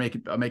 they were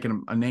making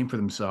a name for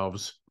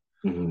themselves.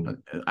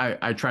 Mm-hmm.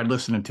 I tried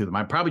listening to them.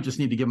 I probably just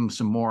need to give them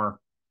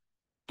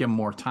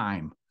more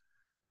time.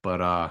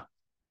 But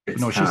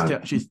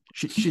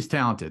she's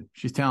talented.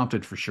 She's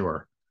talented for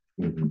sure.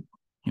 Mm-hmm.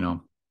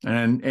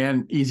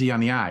 And easy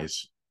on the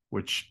eyes,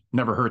 which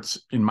never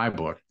hurts in my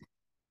book.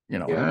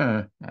 What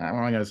am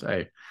I gonna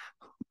say?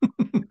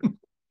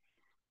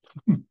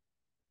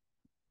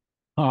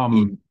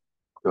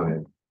 Go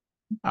ahead.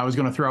 I was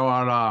gonna throw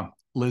out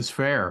Liz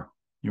Phair.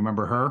 You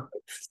remember her?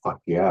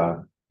 Fuck yeah.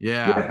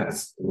 Yeah.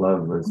 Yes,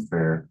 love Liz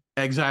Phair.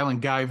 Exile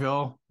in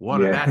Guyville.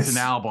 That's an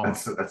album.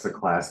 That's a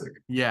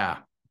classic. Yeah,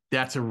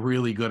 that's a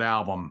really good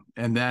album.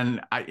 And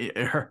then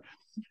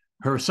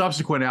her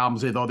subsequent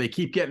albums, though, they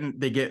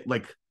get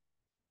like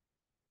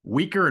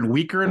weaker and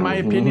weaker in my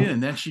opinion.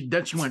 And then she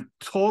went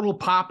total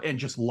pop and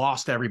just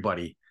lost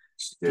everybody.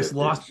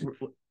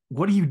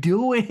 What are you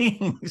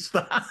doing?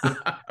 Stop.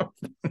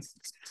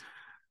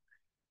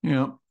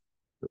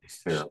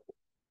 It's terrible.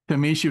 To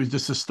me, she was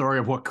just a story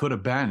of what could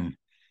have been.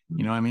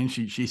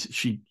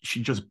 She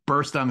just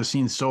burst on the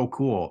scene so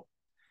cool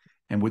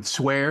and would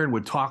swear and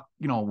would talk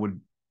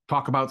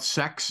about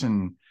sex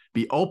and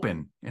be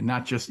open and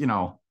not just, She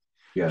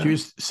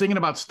was singing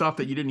about stuff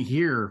that you didn't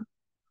hear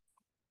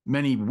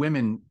many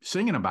women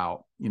singing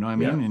about,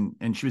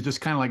 and she was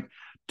just kind of like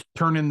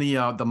turning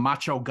the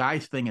macho guy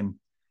thing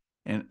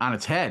and on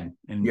its head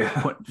and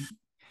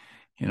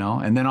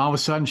and then all of a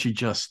sudden she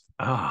just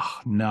Oh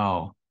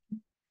no.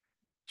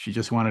 She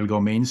just wanted to go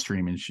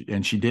mainstream,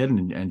 and she did,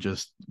 and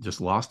just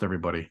lost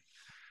everybody.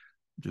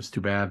 Just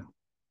too bad.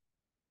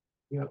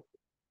 Yep.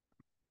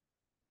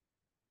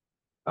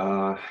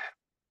 Let's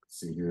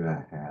see who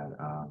I had.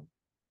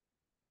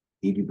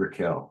 Edie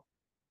Brickell.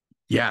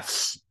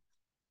 Yes.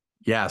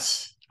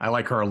 Yes. I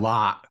like her a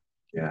lot.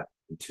 Yeah,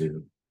 me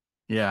too.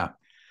 Yeah.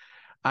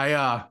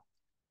 I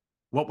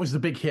what was the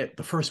big hit?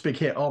 The first big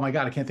hit. Oh my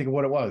God, I can't think of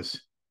what it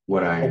was.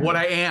 What I Oh, am. what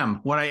I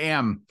am. What I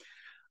am.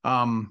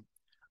 Um,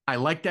 I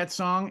like that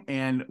song.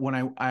 And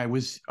when I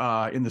was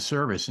in the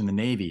service in the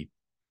Navy,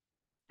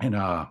 and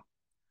I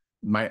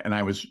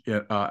was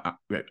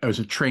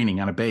a training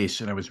on a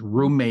base, and I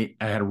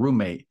had a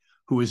roommate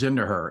who was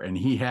into her, and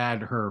he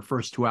had her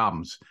first two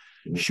albums,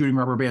 Shooting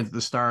Rubber Bands at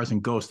the Stars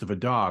and Ghost of a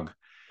Dog.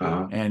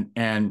 Uh-huh.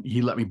 And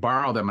he let me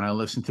borrow them, and I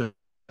listened to.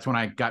 That's when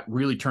I got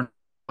really turned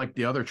like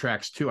the other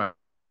tracks too. I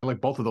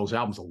like both of those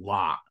albums a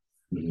lot.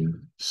 Mm-hmm.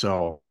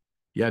 So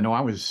yeah, no,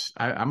 I'm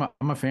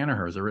a fan of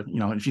hers. You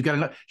know, and she's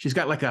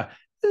got like a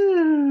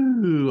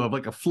ooh,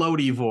 like a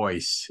floaty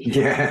voice.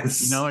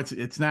 Yes. You know,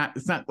 it's not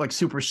like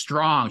super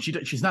strong.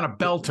 She's not a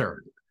belter.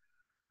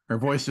 Her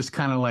voice just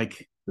kind of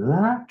like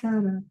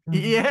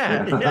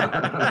yeah.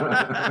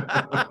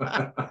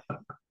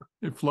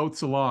 It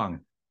floats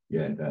along.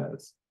 Yeah, it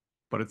does.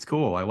 But it's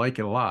cool. I like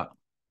it a lot.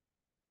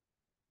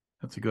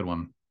 That's a good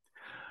one.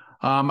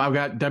 I've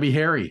got Debbie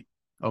Harry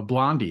of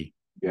Blondie.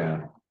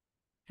 Yeah.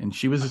 And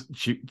she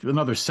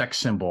another sex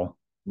symbol.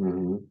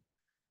 Mm-hmm.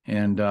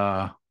 And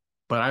but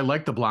I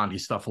like the Blondie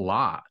stuff a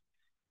lot.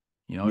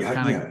 You know,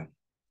 yeah,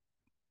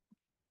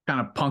 kind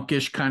of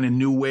punkish, kind of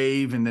new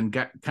wave, and then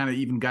got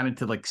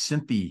into like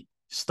synthy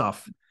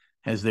stuff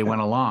as they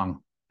went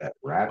along. That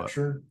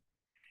Rapture.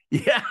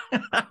 But, yeah.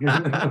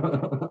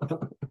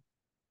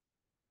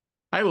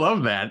 I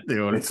love that,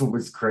 dude. It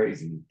was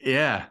crazy.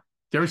 Yeah.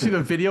 Did you ever see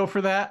the video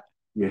for that?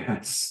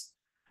 Yes.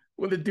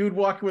 With the dude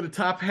walking with a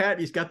top hat,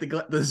 he's got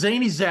the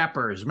Zany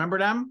Zappers. Remember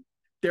them?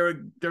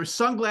 They're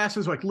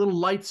sunglasses like little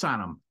lights on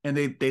them, and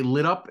they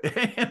lit up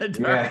in the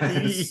dark.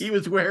 Yes. He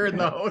was wearing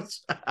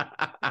those.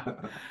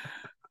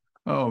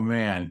 Oh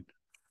man.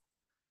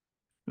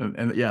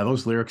 And yeah,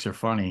 those lyrics are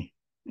funny.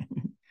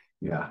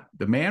 Yeah.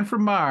 The man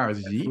from Mars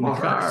is eating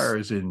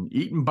cars and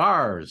eating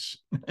bars.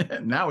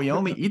 Now he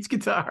only eats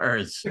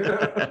guitars.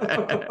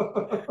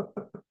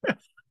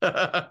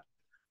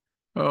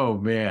 Oh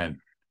man.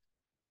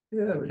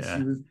 Yeah, but yeah.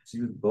 She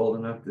was bold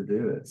enough to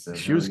do it. So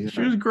she was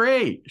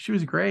great. She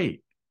was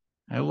great.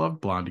 I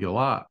love Blondie a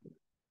lot.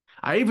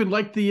 I even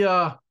liked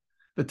the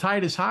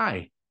Tide is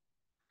High.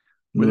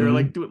 Where they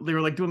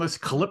were doing this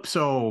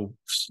calypso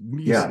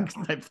music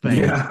type thing.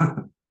 Yeah.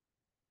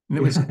 And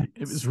it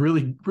was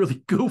really,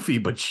 really goofy,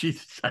 but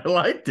I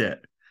liked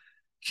it.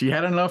 She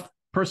had enough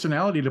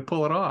personality to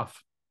pull it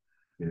off.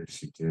 Yeah,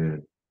 she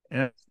did.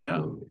 Yeah.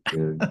 Really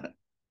good.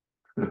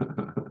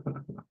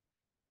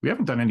 We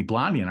haven't done any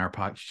Blondie in our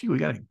podcast. We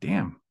got to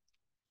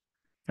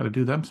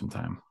do them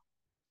sometime.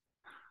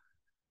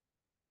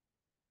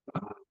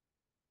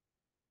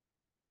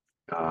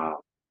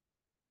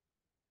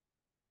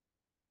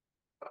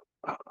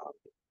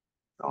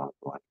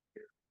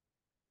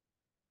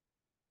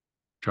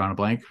 Drawing a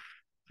blank.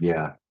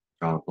 Yeah,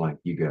 drawing a blank.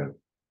 You go.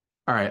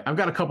 All right, I've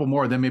got a couple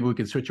more. Then maybe we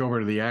can switch over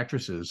to the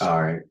actresses.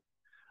 All right.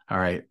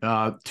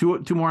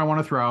 Two more I want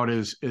to throw out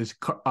is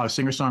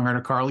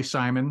singer-songwriter Carly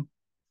Simon.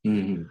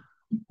 Mm-hmm.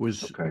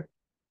 Was okay.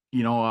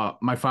 You know,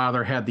 my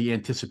father had the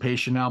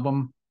Anticipation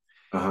album,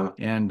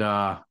 and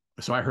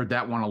so I heard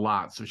that one a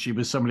lot. So she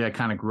was somebody I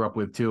kind of grew up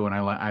with too, and I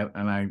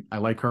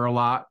like her a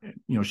lot.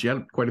 You know, she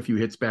had quite a few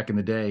hits back in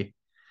the day,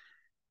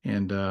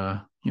 and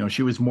you know,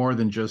 she was more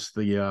than just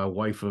the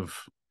wife of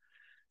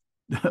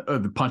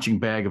the punching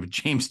bag of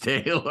James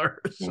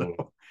Taylor.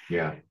 So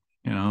yeah,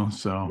 you know,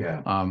 so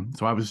yeah.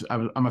 So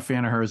I'm a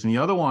fan of hers. And the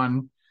other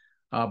one,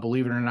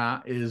 believe it or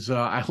not, is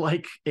I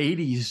like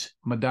 80s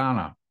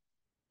Madonna.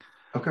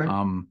 Okay.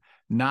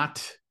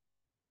 Not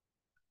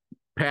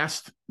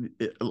past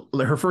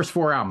her first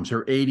four albums,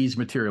 her 80s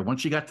material.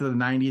 Once she got to the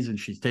 90s and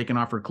she's taking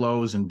off her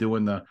clothes and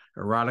doing the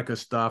erotica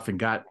stuff and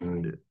got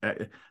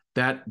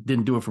that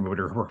didn't do it for me, but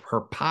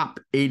her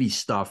pop 80s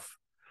stuff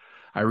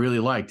I really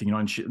liked, you know,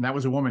 and that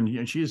was a woman,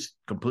 and she's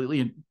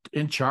completely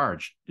in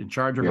charge of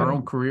her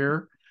own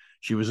career.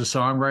 She was a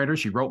songwriter.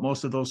 She wrote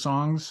most of those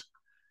songs,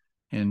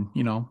 and,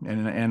 you know,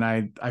 and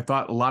I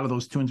thought a lot of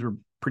those tunes were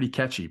pretty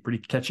catchy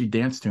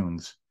dance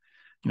tunes.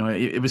 You know,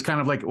 it was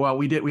kind of like,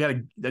 well, I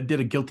did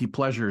a guilty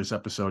pleasures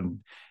episode,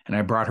 and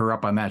I brought her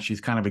up on that. She's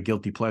kind of a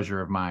guilty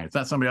pleasure of mine. It's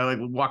not somebody I like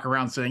walk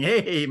around saying,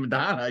 "Hey,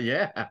 Madonna,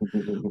 yeah,"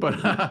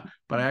 but I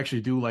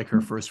actually do like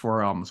her first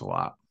four albums a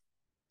lot.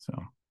 So,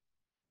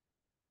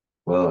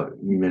 well,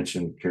 you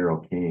mentioned Carole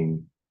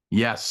King.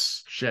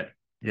 Yes, shit,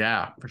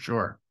 yeah, for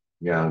sure.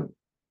 Yeah,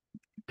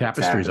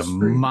 Tapestry is a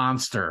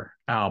monster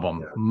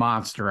album. Yeah.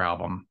 Monster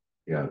album.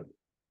 Yeah,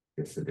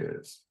 yes, it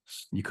is.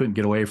 You couldn't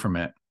get away from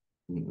it.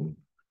 Mm-hmm.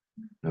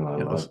 No, I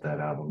love that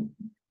album.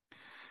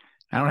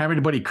 I don't have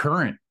anybody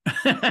current.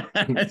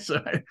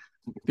 So, you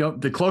know,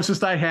 the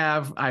closest I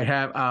have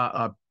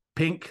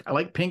Pink. I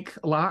like Pink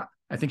a lot.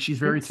 I think she's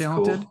very It's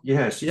talented. cool.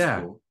 Yeah, she's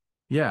Yeah, cool.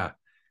 yeah.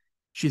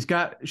 She's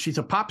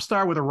a pop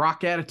star with a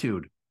rock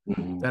attitude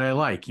Mhm. that I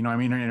like. You know what I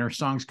mean? And her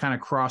songs kind of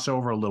cross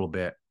over a little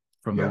bit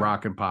from the Yeah.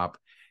 rock and pop.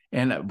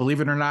 And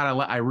believe it or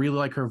not, I really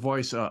like her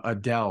voice,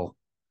 Adele.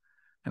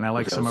 And I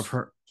like some of Adele's,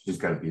 her. she's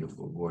got a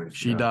beautiful voice.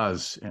 She Yeah.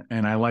 does.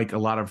 And I like a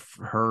lot of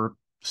her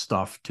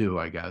stuff too,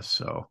 I guess.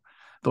 So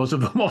those are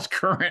the most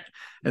current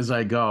as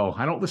I go.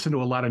 I don't listen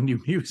to a lot of new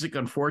music,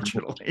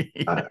 unfortunately.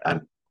 I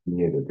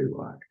neither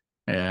do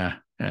I. Yeah,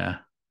 yeah.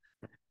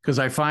 Because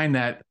I find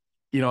that,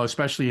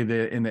 especially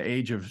in the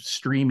age of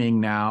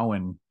streaming now,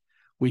 and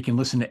we can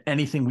listen to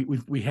anything.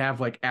 We have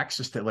like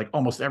access to like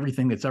almost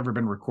everything that's ever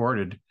been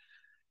recorded.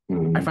 I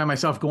Mhm. find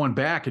myself going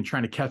back and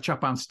trying to catch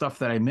up on stuff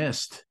that I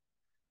missed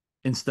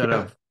instead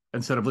Yeah.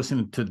 of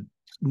listening to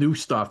new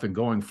stuff and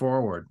going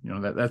forward.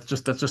 That's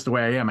just the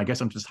way I am. I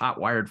guess I'm just hot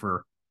wired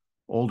for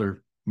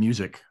older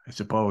music, I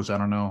suppose. I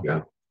don't know.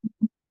 Yeah.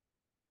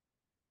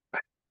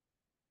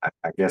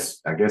 I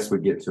guess we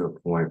get to a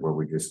point where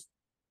we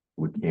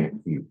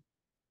can't keep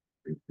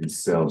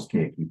these cells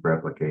can't keep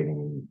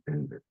replicating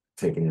and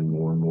taking in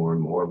more and more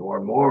and more and more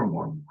and more and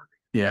more and more.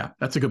 Yeah,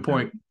 that's a good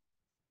point.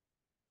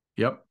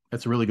 Yep,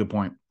 that's a really good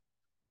point.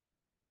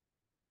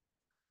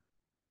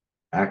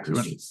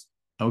 Actresses.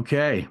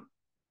 Okay.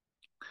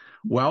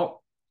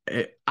 Well,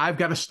 I've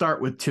got to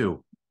start with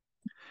two.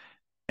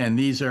 And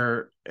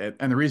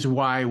and the reason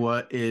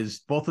why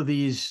is both of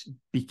these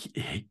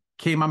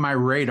came on my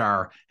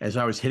radar as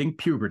I was hitting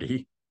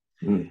puberty,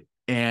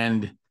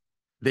 and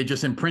they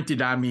just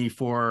imprinted on me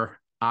for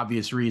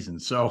obvious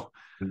reasons. So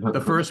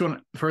the first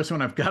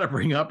one I've got to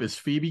bring up is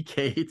Phoebe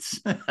Cates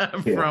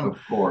from of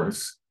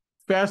course.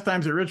 Fast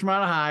Times at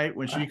Ridgemont High,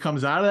 when she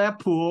comes out of that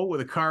pool with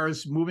the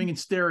cars moving in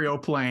stereo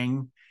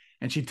playing,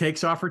 and she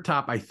takes off her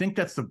top. I think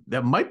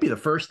that might be the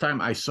first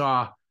time I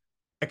saw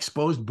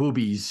exposed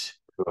boobies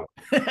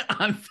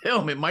on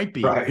film. It might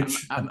be. Right.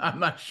 I'm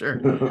not sure.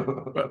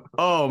 But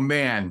oh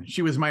man,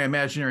 she was my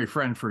imaginary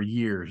friend for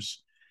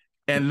years.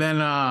 And then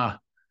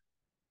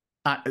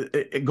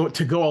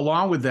to go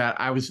along with that,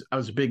 I was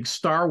a big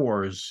Star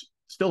Wars,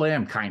 still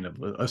am kind of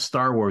a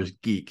Star Wars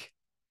geek.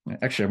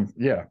 Actually,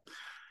 yeah.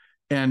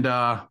 And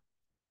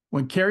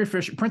when Carrie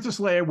Fisher, Princess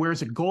Leia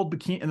wears a gold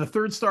bikini in the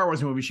third Star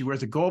Wars movie, she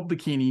wears a gold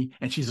bikini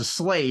and she's a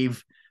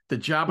slave to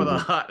Jabba the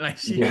Hutt. And I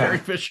see Carrie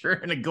Fisher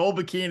in a gold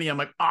bikini. I'm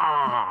like,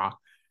 ah.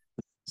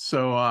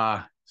 So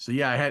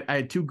yeah, I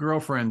had two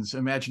girlfriends,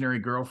 imaginary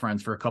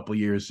girlfriends for a couple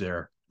years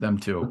there. Them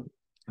too.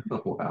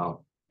 Oh,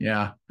 wow.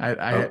 Yeah.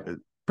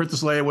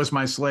 Princess Leia was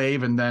my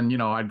slave, and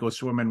then I'd go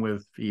swimming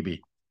with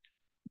Phoebe.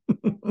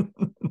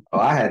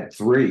 I had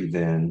three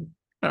then.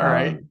 All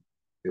right.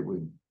 It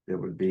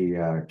would be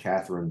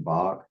Catherine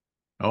Bach.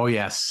 Oh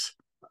yes.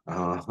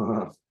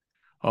 Oh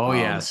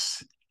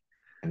yes.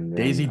 And then,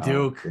 Daisy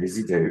Duke.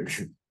 Daisy Duke.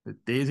 The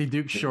Daisy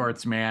Duke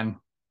shorts, man.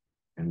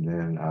 And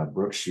then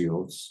Brooke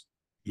Shields.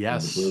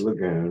 Yes. The Blue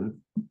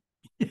Lagoon.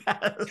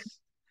 Yes.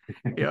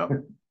 Yep.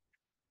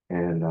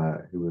 And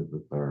who was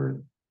the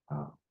third?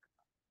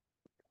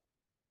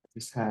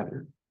 Just had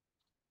her.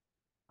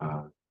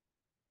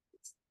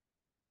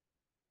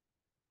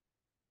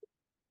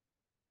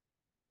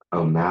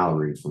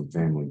 Mallory from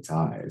Family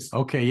Ties.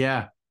 Okay,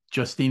 yeah.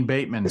 Justine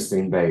Bateman.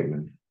 Justine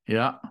Bateman.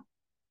 Yeah.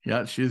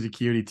 Yeah, she was a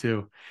cutie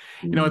too.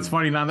 It's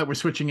funny now that we're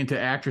switching into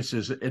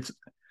actresses. It's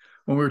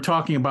when we were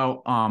talking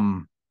about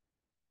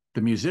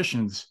the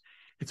musicians,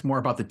 it's more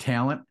about the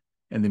talent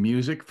and the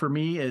music for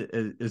me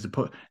as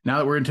opposed. Now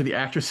that we're into the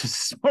actresses,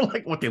 it's more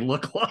like what they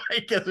look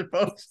like as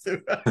opposed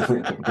to.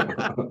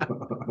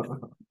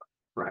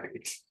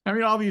 Right. I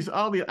mean,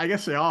 I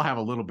guess they all have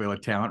a little bit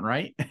of talent,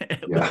 right?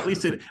 Yeah. at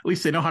least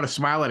they know how to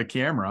smile at a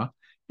camera.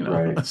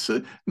 Right.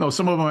 No,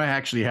 some of them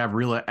actually have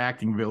real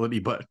acting ability,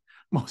 but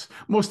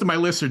most of my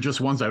lists are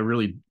just ones that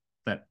really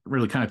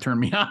kind of turn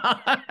me on.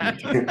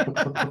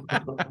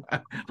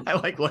 I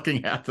like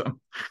looking at them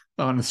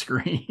on the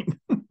screen.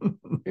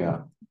 Yeah.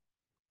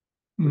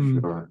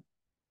 Sure.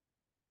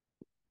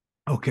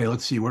 Okay,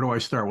 let's see. Where do I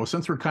start? Well,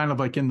 since we're kind of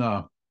like in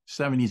the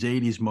 70s,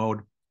 80s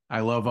mode, I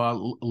love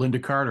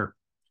Lynda Carter,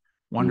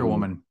 Wonder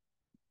Woman.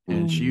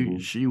 And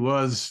she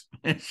was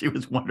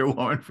Wonder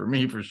Woman for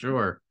me for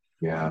sure.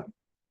 Yeah.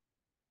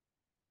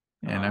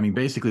 And I mean,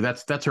 basically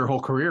that's her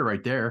whole career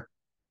right there.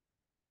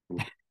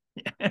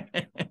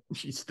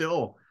 she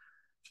still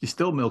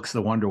milks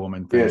the Wonder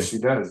Woman thing. Yeah, she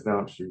does,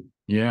 don't she?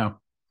 Yeah.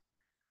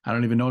 I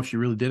don't even know if she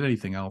really did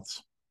anything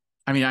else.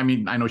 I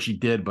mean, I know she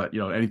did, but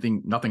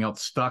nothing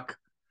else stuck.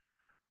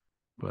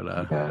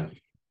 But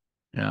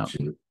yeah.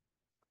 She was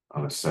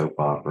on a soap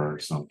opera or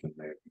something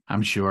maybe.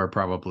 I'm sure,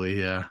 probably,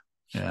 yeah.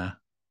 Yeah.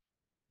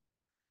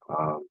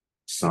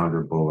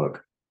 Sandra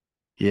Bullock.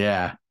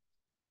 Yeah.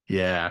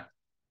 Yeah.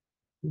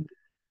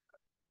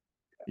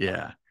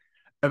 Yeah.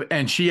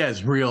 And she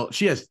has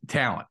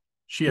talent.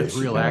 She has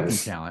real acting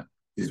talent.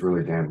 She's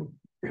really damn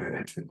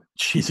good.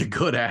 She's a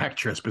good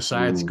actress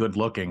besides good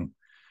looking.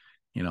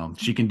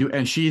 She can do,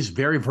 and she's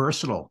very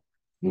versatile.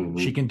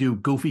 She can do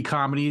goofy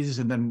comedies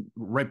and then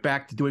right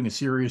back to doing a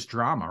serious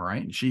drama,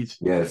 right? And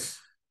yes.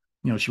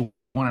 She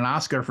won an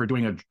Oscar for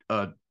doing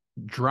a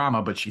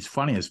drama, but she's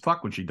funny as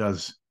fuck when she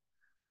does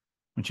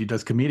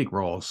comedic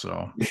roles.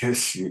 So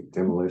Yes,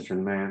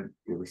 Demolition Man.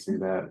 You ever see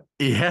that?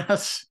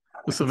 yes,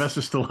 with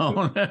Sylvester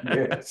Stallone.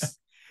 Yes,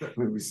 that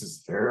movie's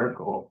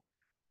hysterical.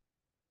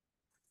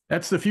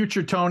 That's the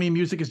future, Tony.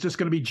 Music is just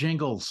going to be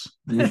jingles,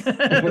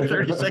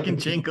 30-second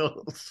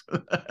jingles.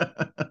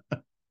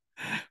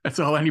 That's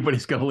all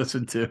anybody's going to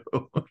listen to.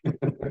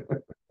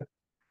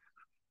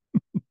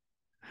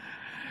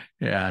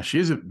 Yeah,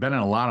 she's been in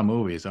a lot of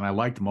movies, and I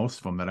liked most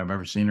of them that I've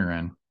ever seen her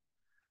in.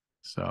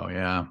 So,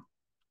 yeah.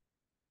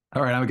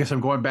 All right, I guess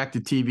I'm going back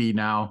to TV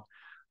now.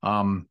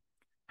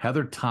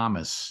 Heather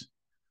Thomas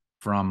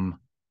from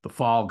The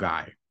Fall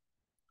Guy,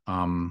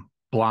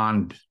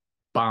 blonde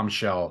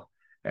bombshell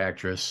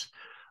actress.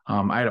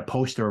 I had a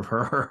poster of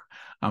her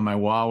on my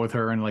wall with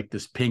her in like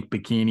this pink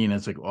bikini, and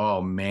it's like, oh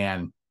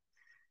man,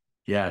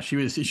 yeah, she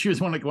was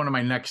one of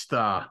my next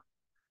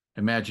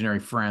imaginary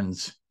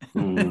friends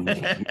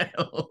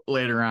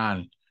later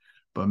on.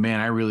 But man,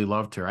 I really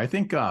loved her. I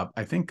think Curtis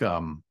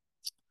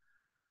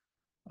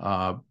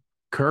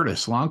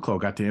Longclaw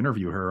got to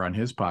interview her on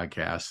his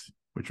podcast,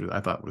 which I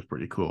thought was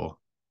pretty cool.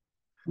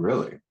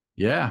 Really?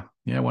 Yeah,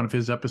 one of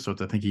his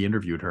episodes, I think he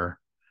interviewed her.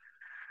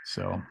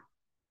 So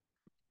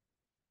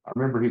I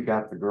remember he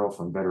got the girl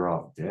from Better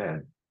Off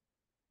Dead.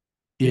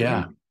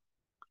 yeah,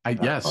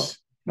 Yes,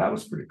 that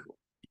was pretty cool.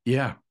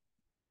 Yeah,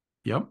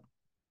 yep.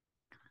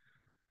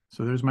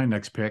 So there's my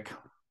next pick.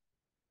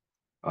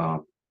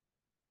 Um,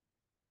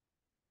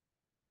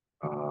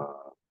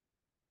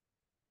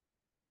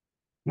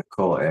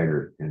 Nicole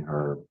Eggert in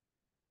her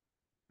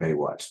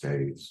Baywatch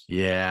days.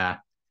 Yeah,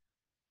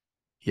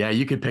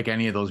 you could pick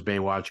any of those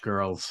Baywatch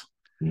girls.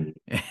 Mm.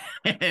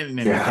 and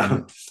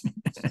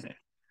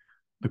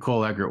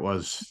Nicole Eggert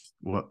was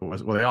well,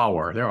 they all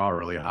were. They're all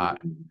really hot.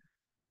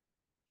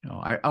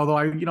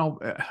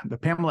 The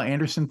Pamela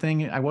Anderson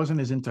thing, I wasn't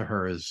as into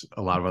her as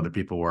a lot of other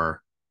people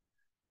were.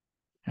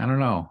 I don't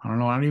know. I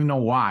don't even know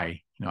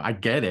why. I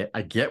get it.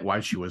 I get why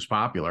she was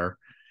popular,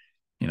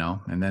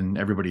 and then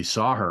everybody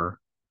saw her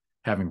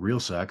having real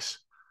sex.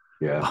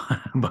 Yeah.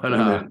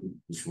 But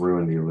just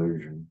ruined the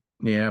illusion.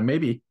 Yeah,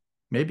 maybe.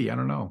 I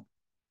don't know.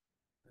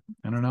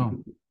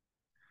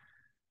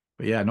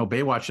 But yeah, no,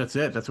 Baywatch, that's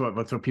it. That's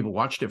what people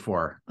watched it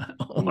for.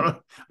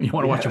 You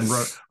want to watch them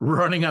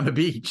running on the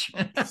beach.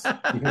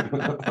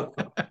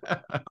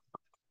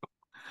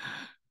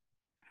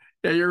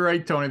 Yeah, you're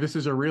right, Tony. This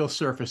is a real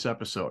surface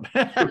episode.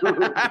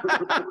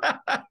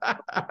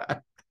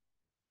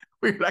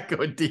 We're not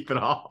going deep at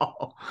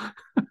all.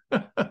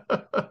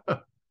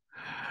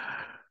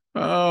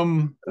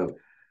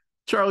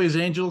 Charlie's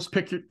Angels,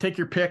 take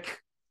your pick.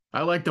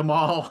 I liked them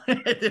all.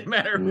 It didn't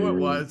matter who it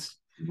was.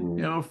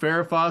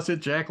 Farrah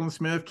Fawcett, Jacqueline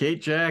Smith,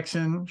 Kate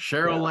Jackson,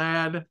 Cheryl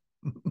Ladd,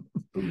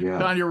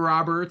 Tanya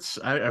Roberts.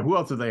 Who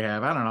else did they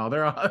have? I don't know.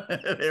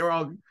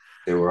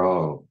 They were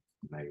all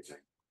amazing.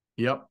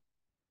 Yep.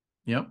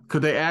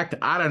 Could they act?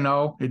 I don't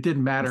know. It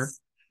didn't matter.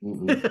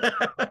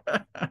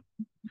 It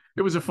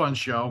was a fun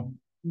show.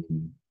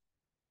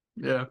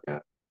 Yeah.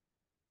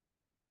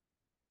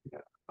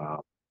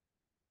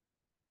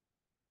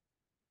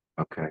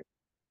 Okay.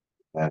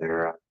 That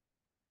era.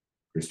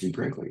 Christy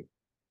Brinkley.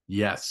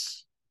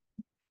 Yes.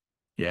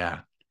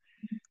 Yeah.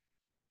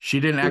 She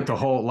didn't act a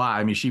whole lot.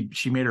 I mean,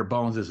 she made her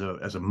bones as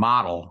a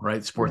model,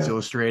 right? Sports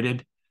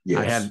Illustrated.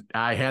 Yes.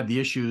 I had the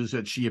issues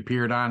that she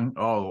appeared on.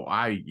 Oh,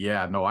 I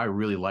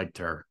really liked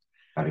her.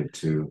 I did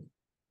too.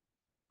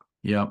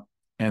 Yep.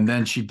 And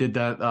then she did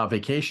that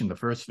Vacation, the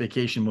first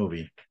Vacation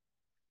movie,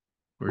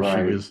 where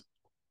she was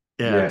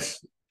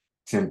yes,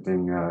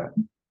 tempting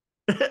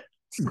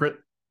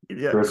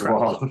Chris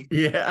Wall.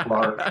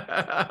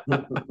 Yeah.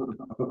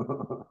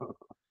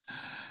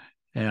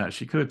 Yeah,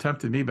 she could have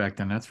tempted me back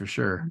then, that's for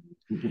sure.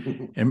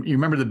 And you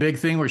remember the big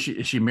thing where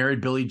she married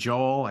Billy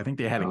Joel? I think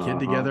they had a kid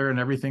together and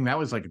everything. That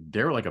was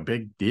they were like a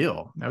big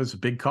deal. That was a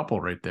big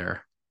couple right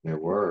there. They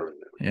were.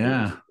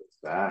 Yeah.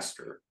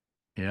 Disaster.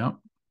 Yeah.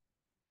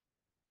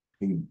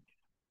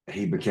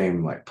 He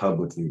became like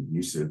publicly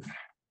abusive.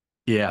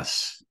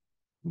 Yes.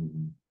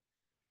 Mm-hmm.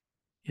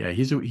 Yeah,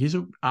 he's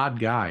a odd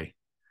guy.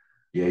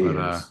 Yeah, he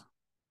is.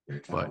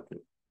 But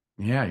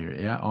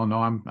yeah. Oh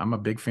no, I'm a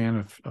big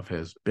fan of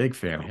his. Big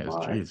fan of his.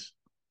 Jeez,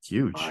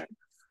 huge.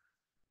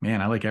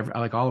 Man, I like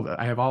all of it.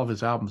 I have all of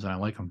his albums and I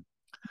like them.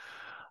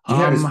 Do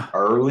you have his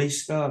early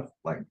stuff,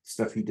 like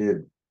stuff he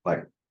did,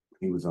 like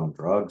he was on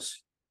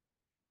drugs?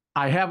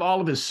 I have all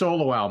of his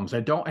solo albums. I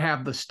don't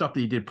have the stuff that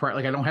he did prior.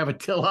 Like I don't have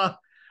Attila.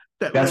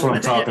 That's what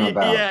I'm talking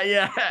about.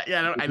 Yeah.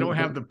 I don't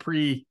have the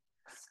pre.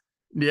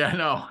 Yeah,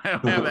 no, I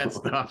don't have that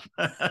stuff.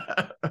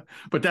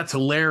 But that's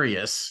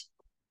hilarious.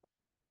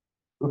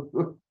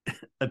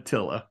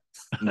 Attila.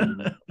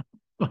 Mm-hmm.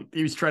 Like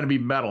he was trying to be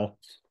metal.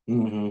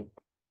 Mm-hmm.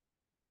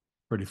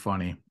 Pretty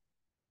funny.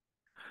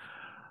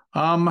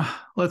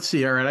 Let's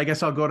see. All right, I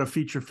guess I'll go to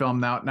feature film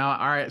now.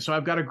 All right, so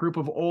I've got a group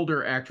of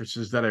older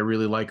actresses that I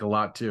really like a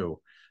lot too.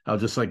 I'll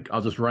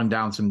just run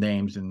down some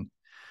names. And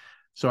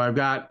so I've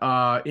got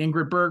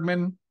Ingrid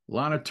Bergman,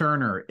 Lana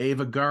Turner,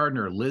 Ava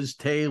Gardner, Liz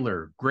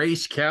Taylor,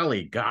 Grace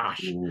Kelly.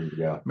 Gosh,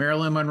 Yeah.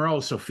 Marilyn Monroe,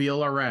 Sophia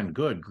Loren.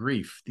 Good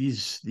grief,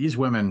 these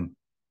women,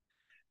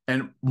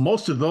 and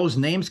most of those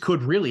names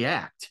could really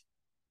act.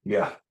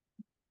 Yeah.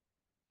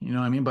 You know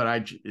what I mean?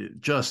 But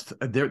just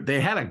they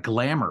had a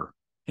glamour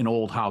in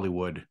old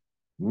Hollywood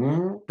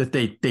that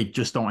they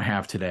just don't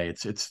have today.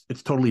 It's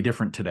totally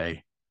different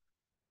today.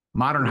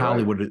 Modern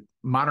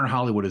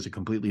Hollywood is a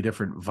completely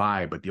different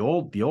vibe, but the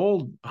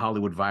old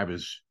Hollywood vibe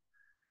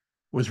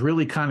was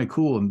really kind of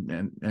cool,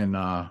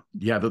 and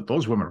yeah,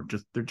 those women are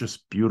they're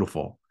just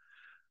beautiful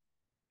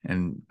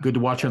and good to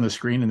watch on the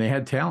screen, and they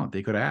had talent.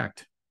 They could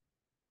act.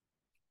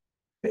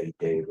 Bette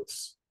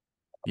Davis.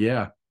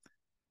 Yeah.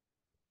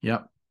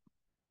 Yep.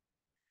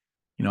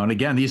 You know, and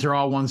again, these are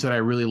all ones that I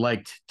really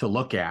liked to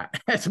look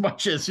at as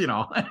much as, you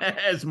know,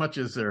 as much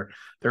as their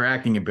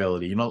acting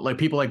ability. You know, like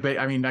people like,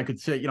 I mean, I could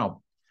say, you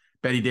know,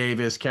 Bette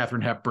Davis,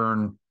 Katharine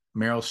Hepburn,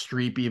 Meryl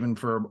Streep, even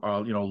for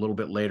you know, a little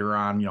bit later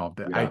on. You know,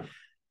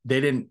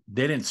 they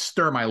didn't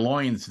stir my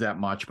loins that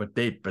much, but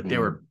they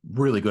were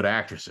really good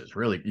actresses,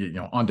 really, you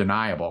know,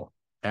 undeniable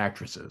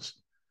actresses.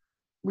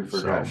 We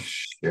forgot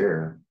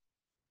Cher.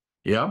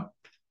 Yeah.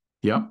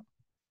 Yep.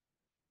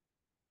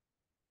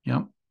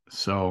 Yep.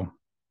 So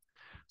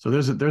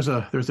there's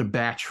a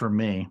batch for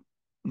me.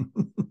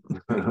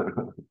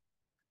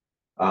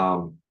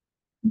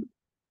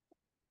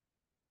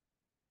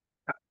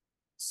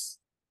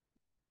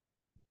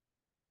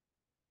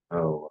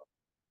 Oh,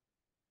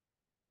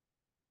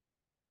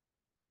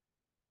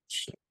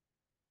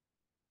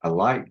 I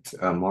liked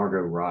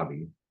Margot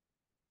Robbie.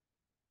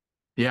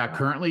 Yeah,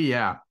 currently,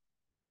 yeah.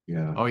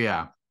 Yeah. Oh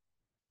yeah.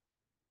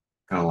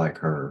 Kind of like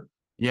her.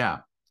 Yeah.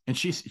 And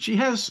she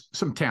has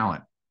some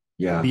talent.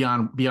 Yeah.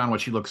 Beyond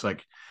what she looks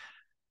like.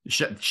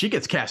 She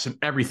gets cast in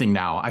everything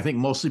now. I think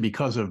mostly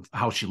because of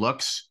how she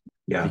looks.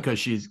 Yeah. Because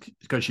she's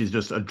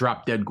just a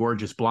drop dead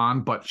gorgeous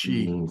blonde, but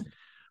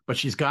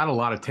she's got a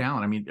lot of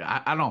talent. I mean,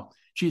 I don't know.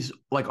 She's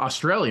like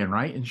Australian,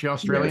 right? Isn't she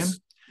Australian?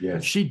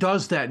 Yes. She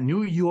does that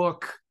New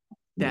York,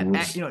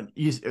 that you know,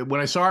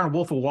 when I saw her in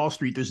Wolf of Wall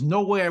Street, there's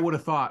no way I would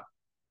have thought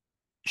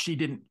she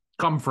didn't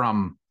come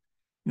from,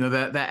 you know,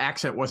 that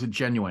accent wasn't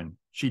genuine.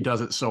 She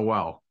does it so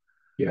well.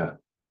 Yeah.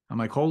 I'm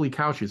like, holy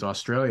cow, she's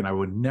Australian. I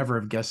would never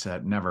have guessed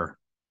that. Never.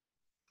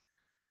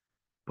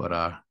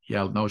 But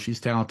yeah, no, she's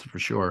talented for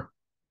sure.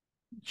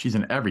 She's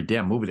in every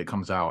damn movie that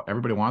comes out.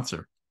 Everybody wants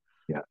her.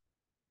 Yeah.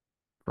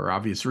 For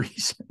obvious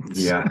reasons.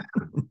 Yeah.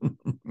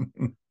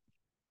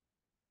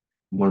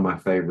 One of my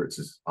favorites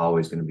is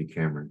always going to be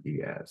Cameron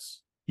Diaz.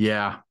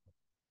 Yeah.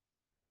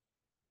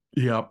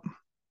 Yep.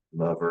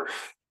 Love her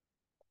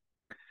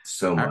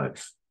so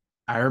much.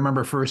 I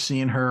remember first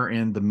seeing her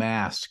in The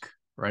Mask,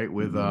 right,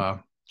 with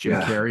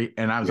Jim Carrey,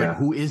 and I was like,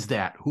 "Who is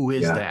that? Who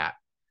is that?"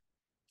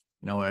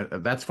 You know,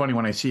 that's funny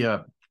when I see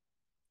a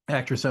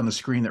actress on the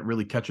screen that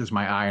really catches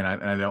my eye, and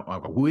I don't I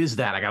go, "Who is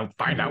that?" I got to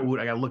find out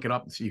I got to look it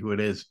up and see who it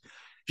is.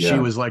 She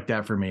was like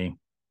that for me.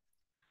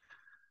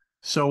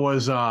 So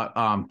was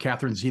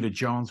Catherine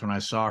Zeta-Jones when I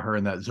saw her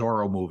in that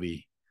Zorro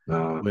movie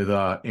with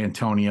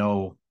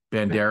Antonio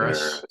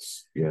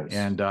Banderas. Yes.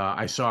 And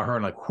I saw her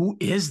and like, who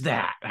is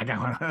that? I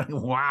got,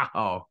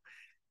 wow.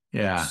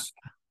 Yeah.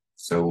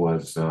 So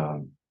was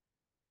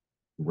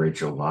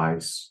Rachel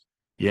Weisz.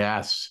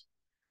 Yes.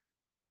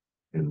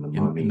 In The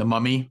Mummy. In The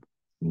Mummy.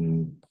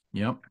 Mm.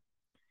 Yep.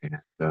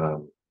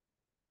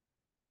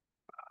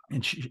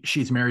 And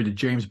she's married to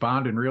James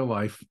Bond in real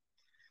life.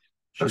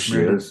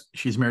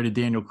 She's married to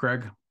Daniel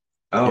Craig.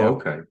 Oh, yep.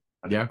 Okay.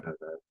 Yeah.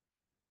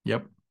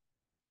 Yep.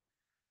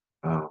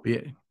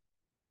 Yeah.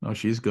 No,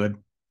 she's good.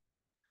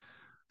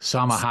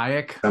 Salma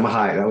Hayek.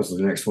 That was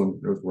the next one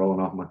that was rolling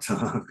off my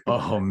tongue.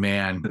 Oh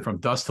man, From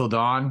Dusk Till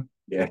Dawn.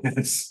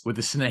 Yes. With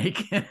the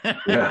snake.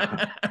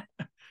 Yeah.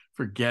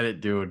 Forget it,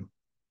 dude.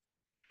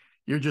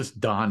 You're just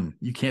done.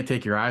 You can't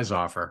take your eyes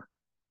off her.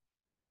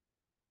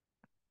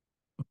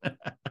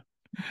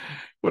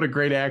 What a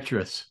great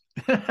actress.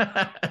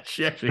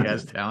 She actually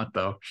has talent,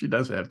 though. She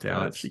does have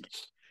talent.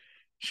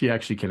 She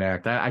actually can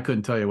act. I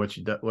couldn't tell you what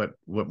she does, what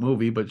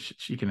movie, but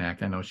she can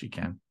act. I know she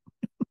can.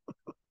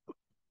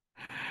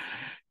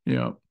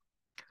 Yeah.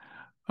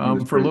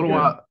 For a little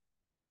while,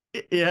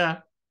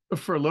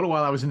 for a little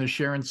while, I was into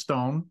Sharon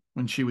Stone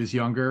when she was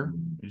younger.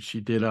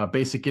 She did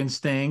Basic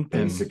Instinct,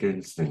 and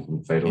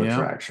Fatal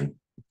Attraction,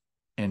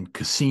 and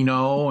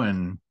Casino,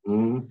 and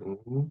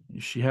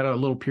she had a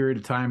little period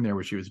of time there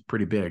where she was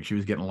pretty big. She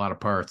was getting a lot of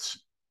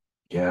parts.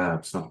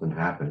 Yeah, something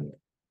happened.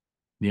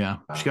 Yeah,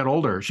 she got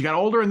older.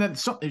 And then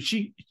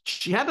she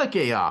had like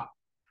a.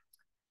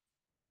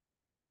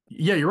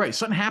 Yeah, you're right.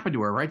 Something happened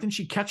to her, right? Didn't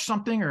she catch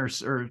something, or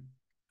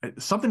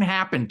something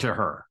happened to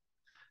her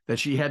that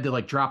she had to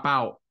like drop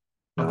out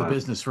of the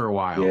business for a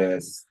while?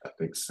 Yes, I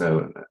think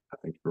so. I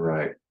think you're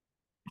right.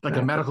 Like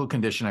a medical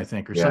condition, I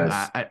think, or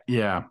something.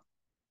 Yeah.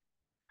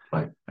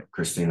 Like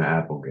Christina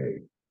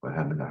Applegate. What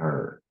happened to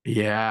her?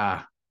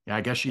 Yeah. Yeah,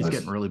 I guess she's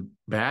getting really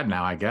bad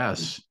now, I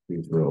guess.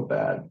 She's real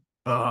bad.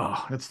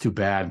 Oh, that's too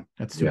bad.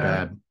 That's too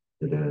bad.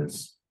 It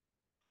is.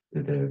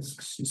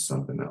 She's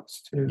something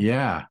else too.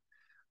 Yeah.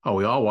 Oh,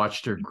 we all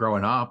watched her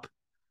growing up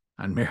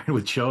on Married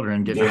with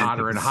Children, getting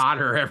hotter and Yes.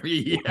 hotter every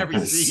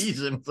Yes.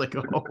 season. It's like,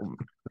 oh.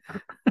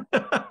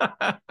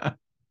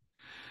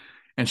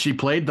 And she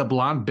played the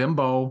blonde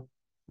bimbo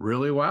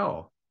really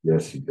well.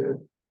 Yes, she did.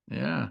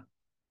 Yeah.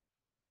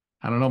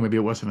 I don't know. Maybe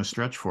it wasn't a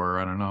stretch for her.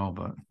 I don't know,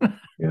 but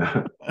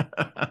Yeah.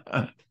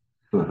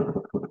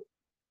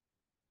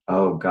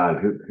 Oh God,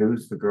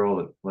 who's the girl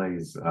that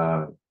plays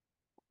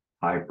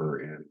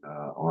Piper in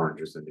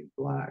Orange is the New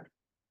Black?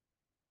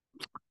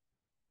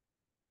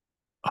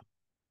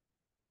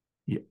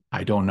 yeah,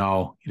 I don't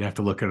know. You'd have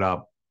to look it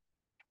up.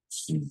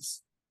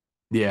 She's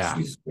Yeah.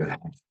 she's good.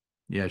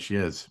 Yeah, she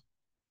is.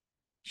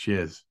 She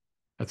is.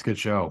 That's a good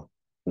show.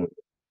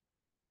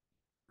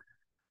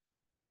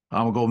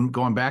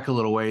 Going back a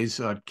little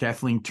ways.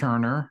 Kathleen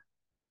Turner,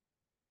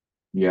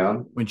 Yeah,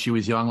 when she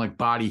was young, like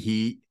Body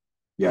Heat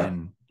yeah.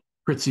 and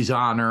Pritzi's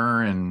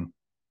Honor, and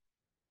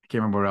I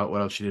can't remember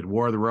what else she did.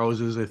 War of the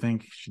Roses, I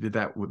think she did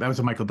that. That was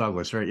a Michael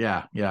Douglas, right?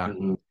 Yeah, yeah.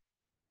 Mhm.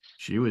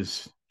 She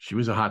was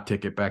a hot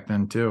ticket back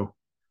then too.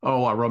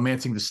 Oh,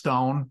 Romancing the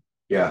Stone.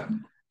 Yeah.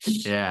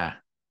 Yeah,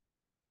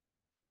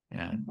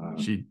 yeah.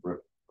 She.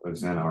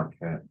 Rosanna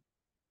Arquette,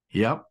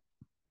 Yep,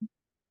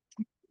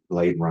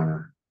 Blade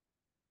Runner.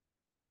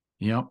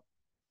 yep.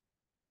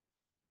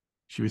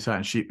 She was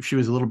hot. She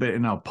was a little bit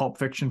in Pulp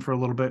Fiction for a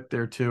little bit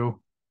there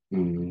too.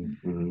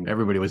 Mhm.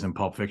 Everybody was in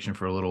Pulp Fiction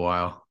for a little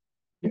while.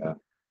 Yeah.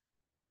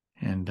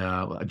 And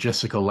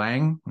Jessica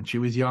Lange when she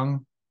was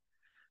young.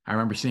 I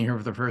remember seeing her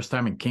for the first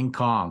time in King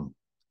Kong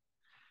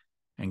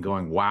and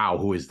going, "Wow,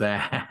 who is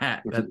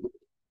that?"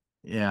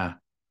 Yeah,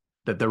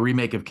 that the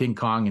remake of King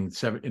Kong in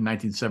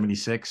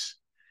 1976.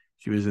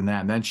 She was in that,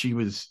 and then she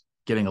was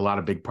getting a lot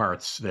of big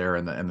parts there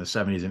in the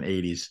 70s and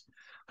 80s.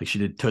 Like she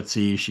did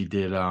Tootsie. She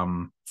did a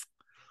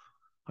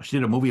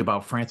movie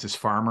about Frances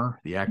Farmer,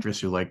 the actress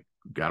who like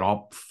got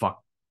all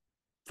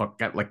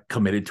got like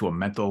committed to a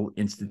mental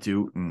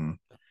institute, and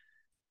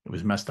it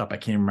was messed up. I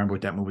can't remember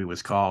what that movie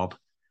was called.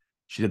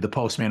 She did The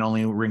Postman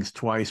Only Rings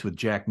Twice with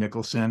Jack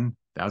Nicholson.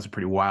 That was a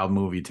pretty wild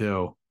movie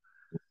too.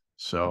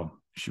 So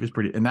she was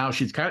pretty. And now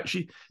she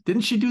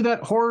didn't she do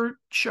that horror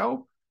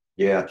show?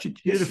 Yeah. She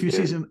Yes, did a she few did.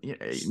 seasons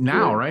She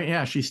now, did. right?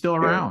 Yeah, she's still Yeah.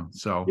 around.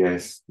 So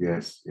Yes,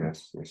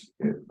 she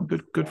did.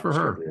 good for She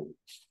her. did.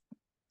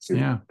 She was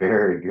Yeah,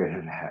 very good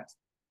at that.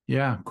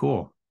 yeah,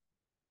 cool.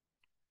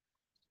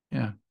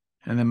 Yeah,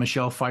 and then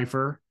Michelle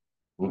Pfeiffer.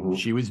 Mhm.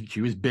 She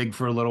was big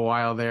for a little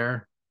while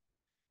there,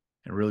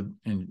 and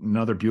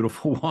another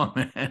beautiful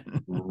woman.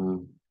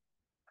 Mhm.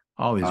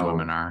 All these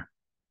women Oh, are.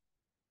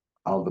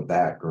 all the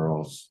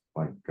Batgirls,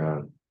 like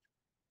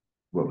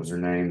what was her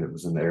name that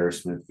was in the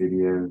Aerosmith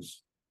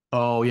videos?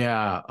 Oh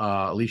yeah,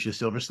 Alicia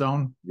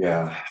Silverstone.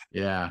 Yeah,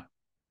 Yeah.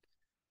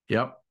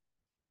 Yep.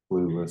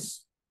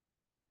 Clueless.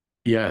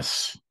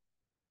 Yes.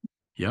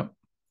 Yep.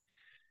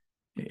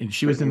 And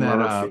she was Brittany in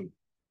that. Murphy.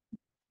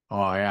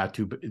 Oh yeah.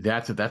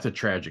 That's a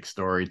tragic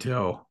story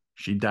too.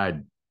 She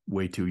died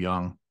way too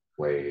young.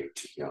 Way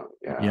too young.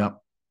 Yeah.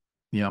 Yep.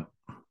 Yep.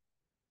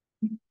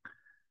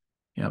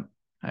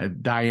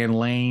 Yep. Diane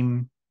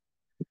Lane.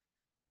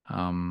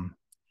 Um,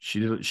 she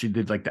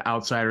did like The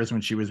Outsiders when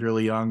she was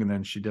really young, and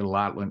then she did a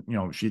lot when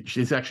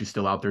she's actually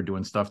still out there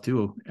doing stuff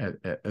too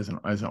as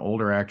an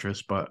older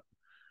actress. But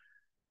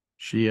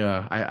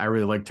I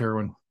really liked her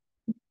one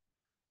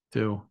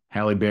too.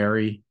 Halle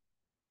Berry.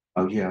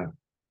 Oh yeah.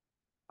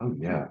 Oh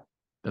yeah.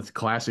 That's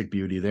classic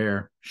beauty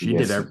there.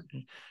 Yes.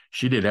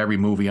 She did every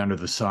movie under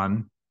the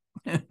sun.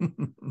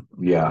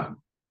 Yeah.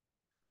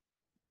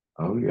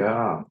 Oh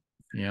yeah.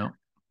 Yeah.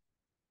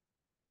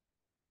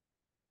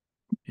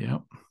 Yeah.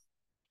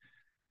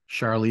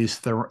 Charlize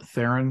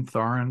Theron.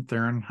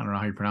 I don't know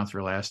how you pronounce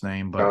her last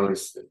name, but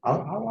Charlize.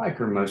 I like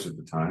her most of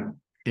the time.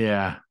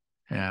 yeah.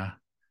 Yeah.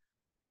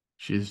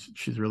 She's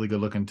really good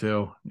looking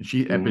too.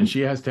 Mhm.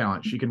 She has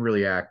talent. She can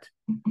really act.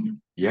 She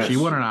Yes.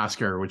 won an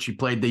Oscar when she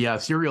played the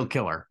serial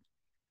killer.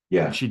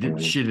 Yeah. She did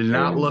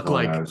not Aaron look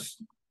like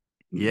Torres.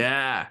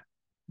 yeah.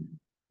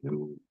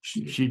 No,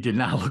 She did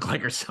not look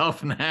like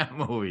herself in that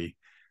movie.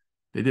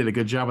 They did a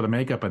good job of the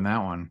makeup in that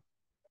one.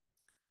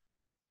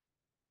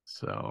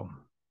 So,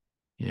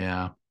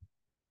 yeah.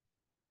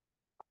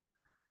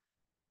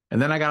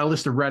 And then I got a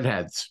list of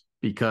redheads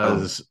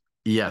Oh,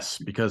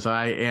 because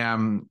I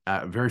am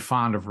very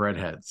fond of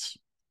redheads.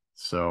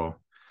 So,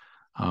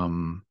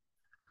 um,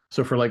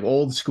 so for like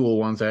old school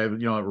ones, I have,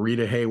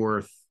 Rita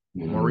Hayworth,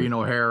 mhm. Maureen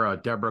O'Hara,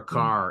 Deborah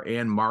Carr,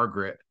 and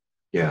Margaret.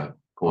 Yeah, of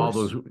course.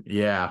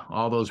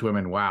 All those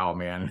women. Wow,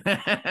 man.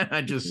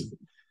 I just,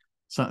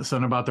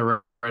 something about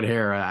the red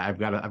hair. I've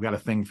got a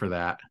thing for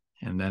that.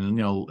 And then,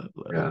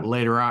 Yeah.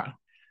 later on,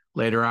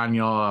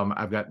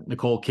 I've got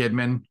Nicole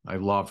Kidman. I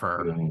love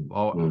her.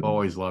 Mhm.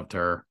 Always loved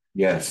her.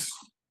 Yes,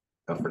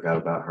 I forgot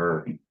about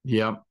her.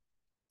 Yep.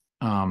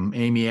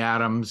 Amy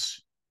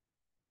Adams,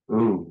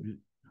 Ooh,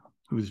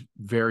 who's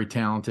very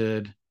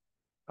talented.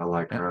 I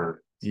like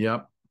her.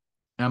 Yep.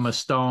 Emma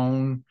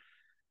Stone,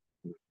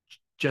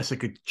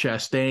 Jessica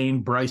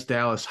Chastain, Bryce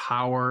Dallas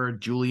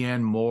Howard,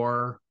 Julianne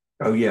Moore,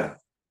 Oh yeah,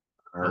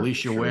 her for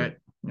Alicia sure.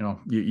 Witt.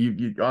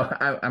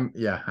 I'm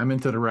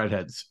into the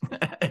redheads.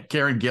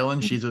 Karen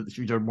Gillan, she's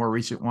a more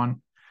recent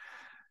one.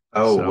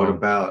 Oh, So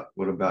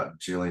what about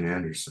Gillian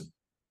Anderson?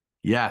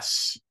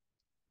 yes.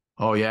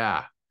 Oh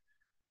yeah.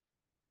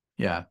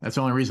 Yeah. That's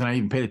the only reason I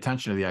even paid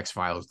attention to the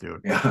X-Files,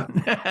 dude. Yeah.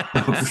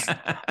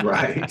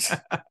 Right.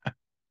 Uh,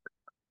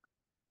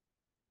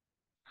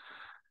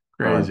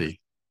 Crazy.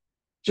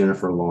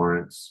 Jennifer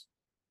Lawrence.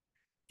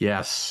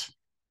 Yes.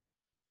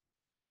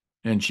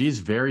 And she's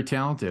very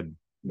talented.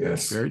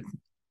 Yes. Very,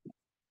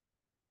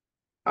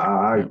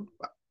 I yeah.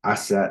 I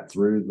sat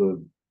through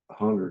the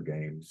Hunger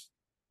Games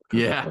because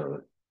of Yeah.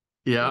 her,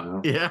 you Yeah.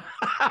 know. Yeah.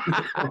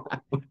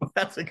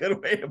 That's a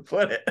good way to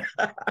put it.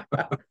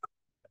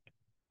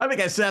 I think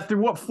I sat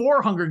through what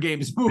 4 Hunger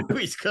Games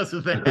movies because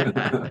of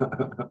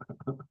that.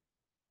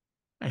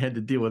 I had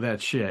to deal with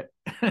that shit.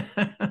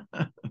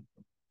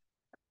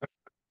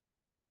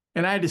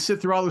 And I had to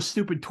sit through all those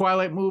stupid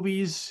Twilight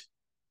movies.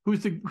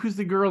 Who's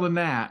the girl in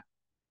that?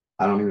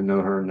 I don't even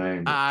know her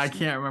name, but I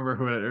can't remember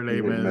who her she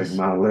name didn't make is.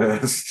 my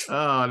list.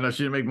 Oh no,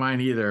 she didn't make mine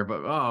either.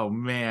 But oh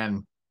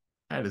man,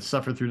 I had to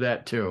suffer through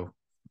that too.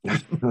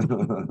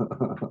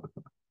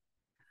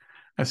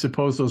 I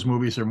suppose those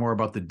movies are more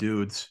about the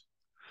dudes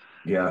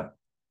Yeah,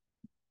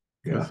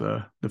 yeah,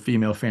 because the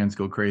female fans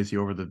go crazy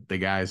over the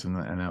guys in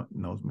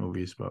those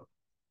movies. But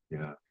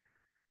yeah.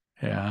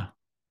 yeah,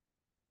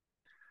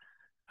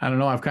 I don't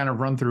know. I've kind of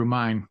run through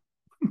mine.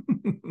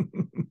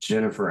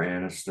 Jennifer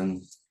Aniston.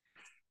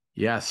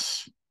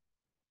 Yes,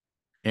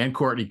 and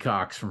Courtney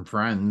Cox from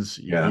Friends.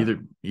 Yeah.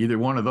 Either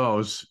one of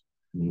those,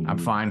 I'm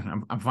Mhm.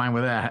 fine. I'm fine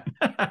with that.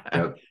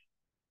 Yep.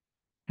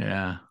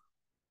 Yeah.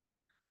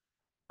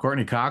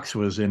 Courtney Cox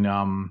was in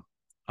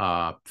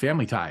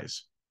Family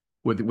Ties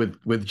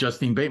with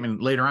Justine Bateman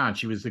later on.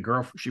 She was the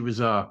girl. She was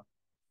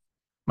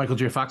Michael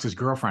J. Fox's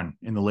girlfriend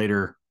in the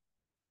later,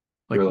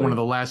 like one of Really?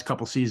 the last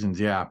couple seasons.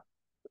 Yeah.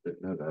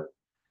 Didn't know that.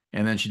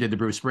 And then she did the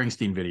Bruce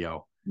Springsteen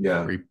video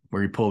Yeah,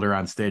 where he pulled her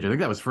on stage. I think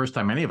that was the first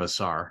time any of us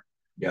saw her.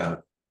 yeah.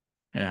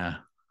 Yeah.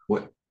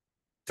 What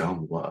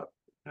dumb luck.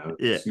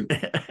 Yeah. Super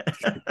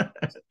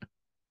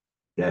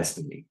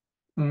destiny.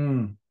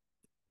 Mm.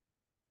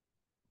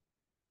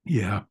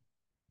 Yeah.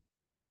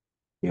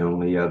 The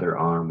only other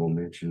honorable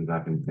mentions I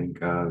can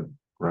think of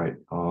right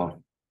off.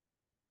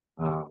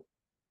 Uh,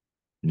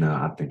 no,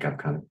 I think I've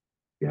kind of,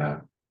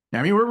 yeah,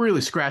 I mean, we're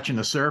really scratching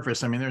the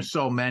surface. I mean, there's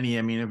so many.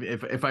 I mean,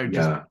 if I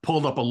just yeah.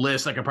 pulled up a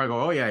list, I could probably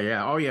go, oh yeah,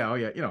 yeah, oh yeah, oh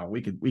yeah.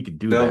 We could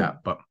do They'll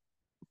that. But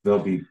they'll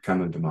be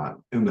coming to mind.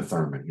 Uma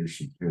Thurman.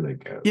 Here they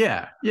go.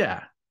 yeah,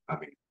 yeah, I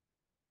mean,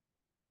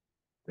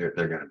 they're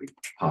gonna be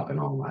popping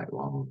all night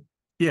long.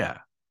 yeah.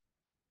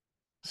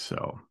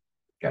 So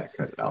Got to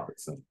cut it off at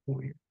some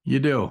point. you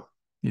do,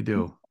 you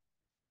do.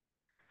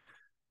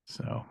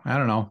 So I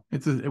don't know.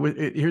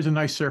 Here's a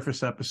nice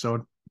surface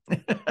episode.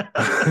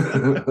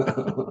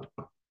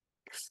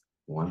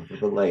 One for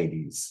the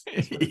ladies.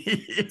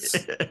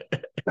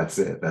 That's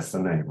it. That's the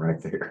name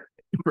right there.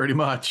 Pretty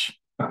much.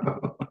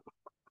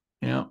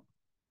 Yeah.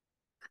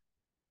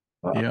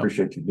 Well, I Yeah.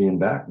 appreciate you being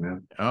back,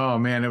 man. Oh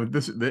man,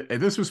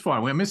 this was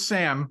fun. We missed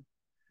Sam.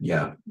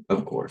 Yeah,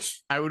 of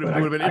course. It would But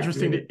have been I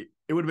interesting get to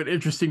it would have been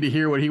interesting to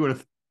hear what he would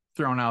have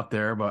thrown out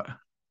there,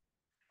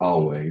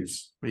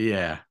 always. but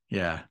yeah,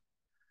 yeah.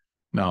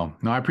 No,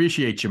 I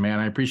appreciate you, man.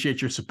 I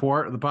appreciate your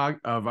support of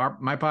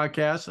my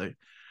podcast. I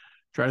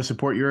try to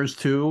support yours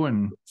too,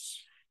 and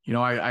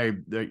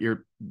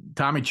your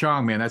Tommy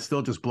Chong, man, that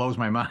still just blows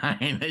my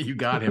mind that you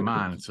got him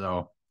on.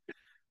 So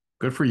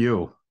good for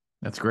you.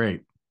 That's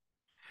great.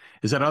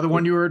 Is that other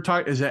one you were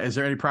talking? Is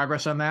there any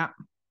progress on that?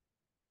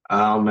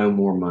 I'll know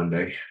more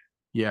Monday.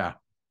 Yeah,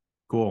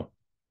 cool.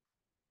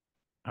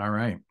 All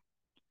right.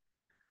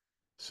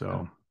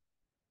 So,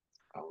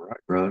 All right,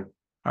 brother.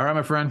 all right,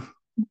 my friend.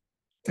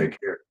 Take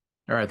care.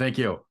 All right, thank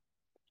you.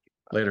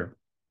 Later.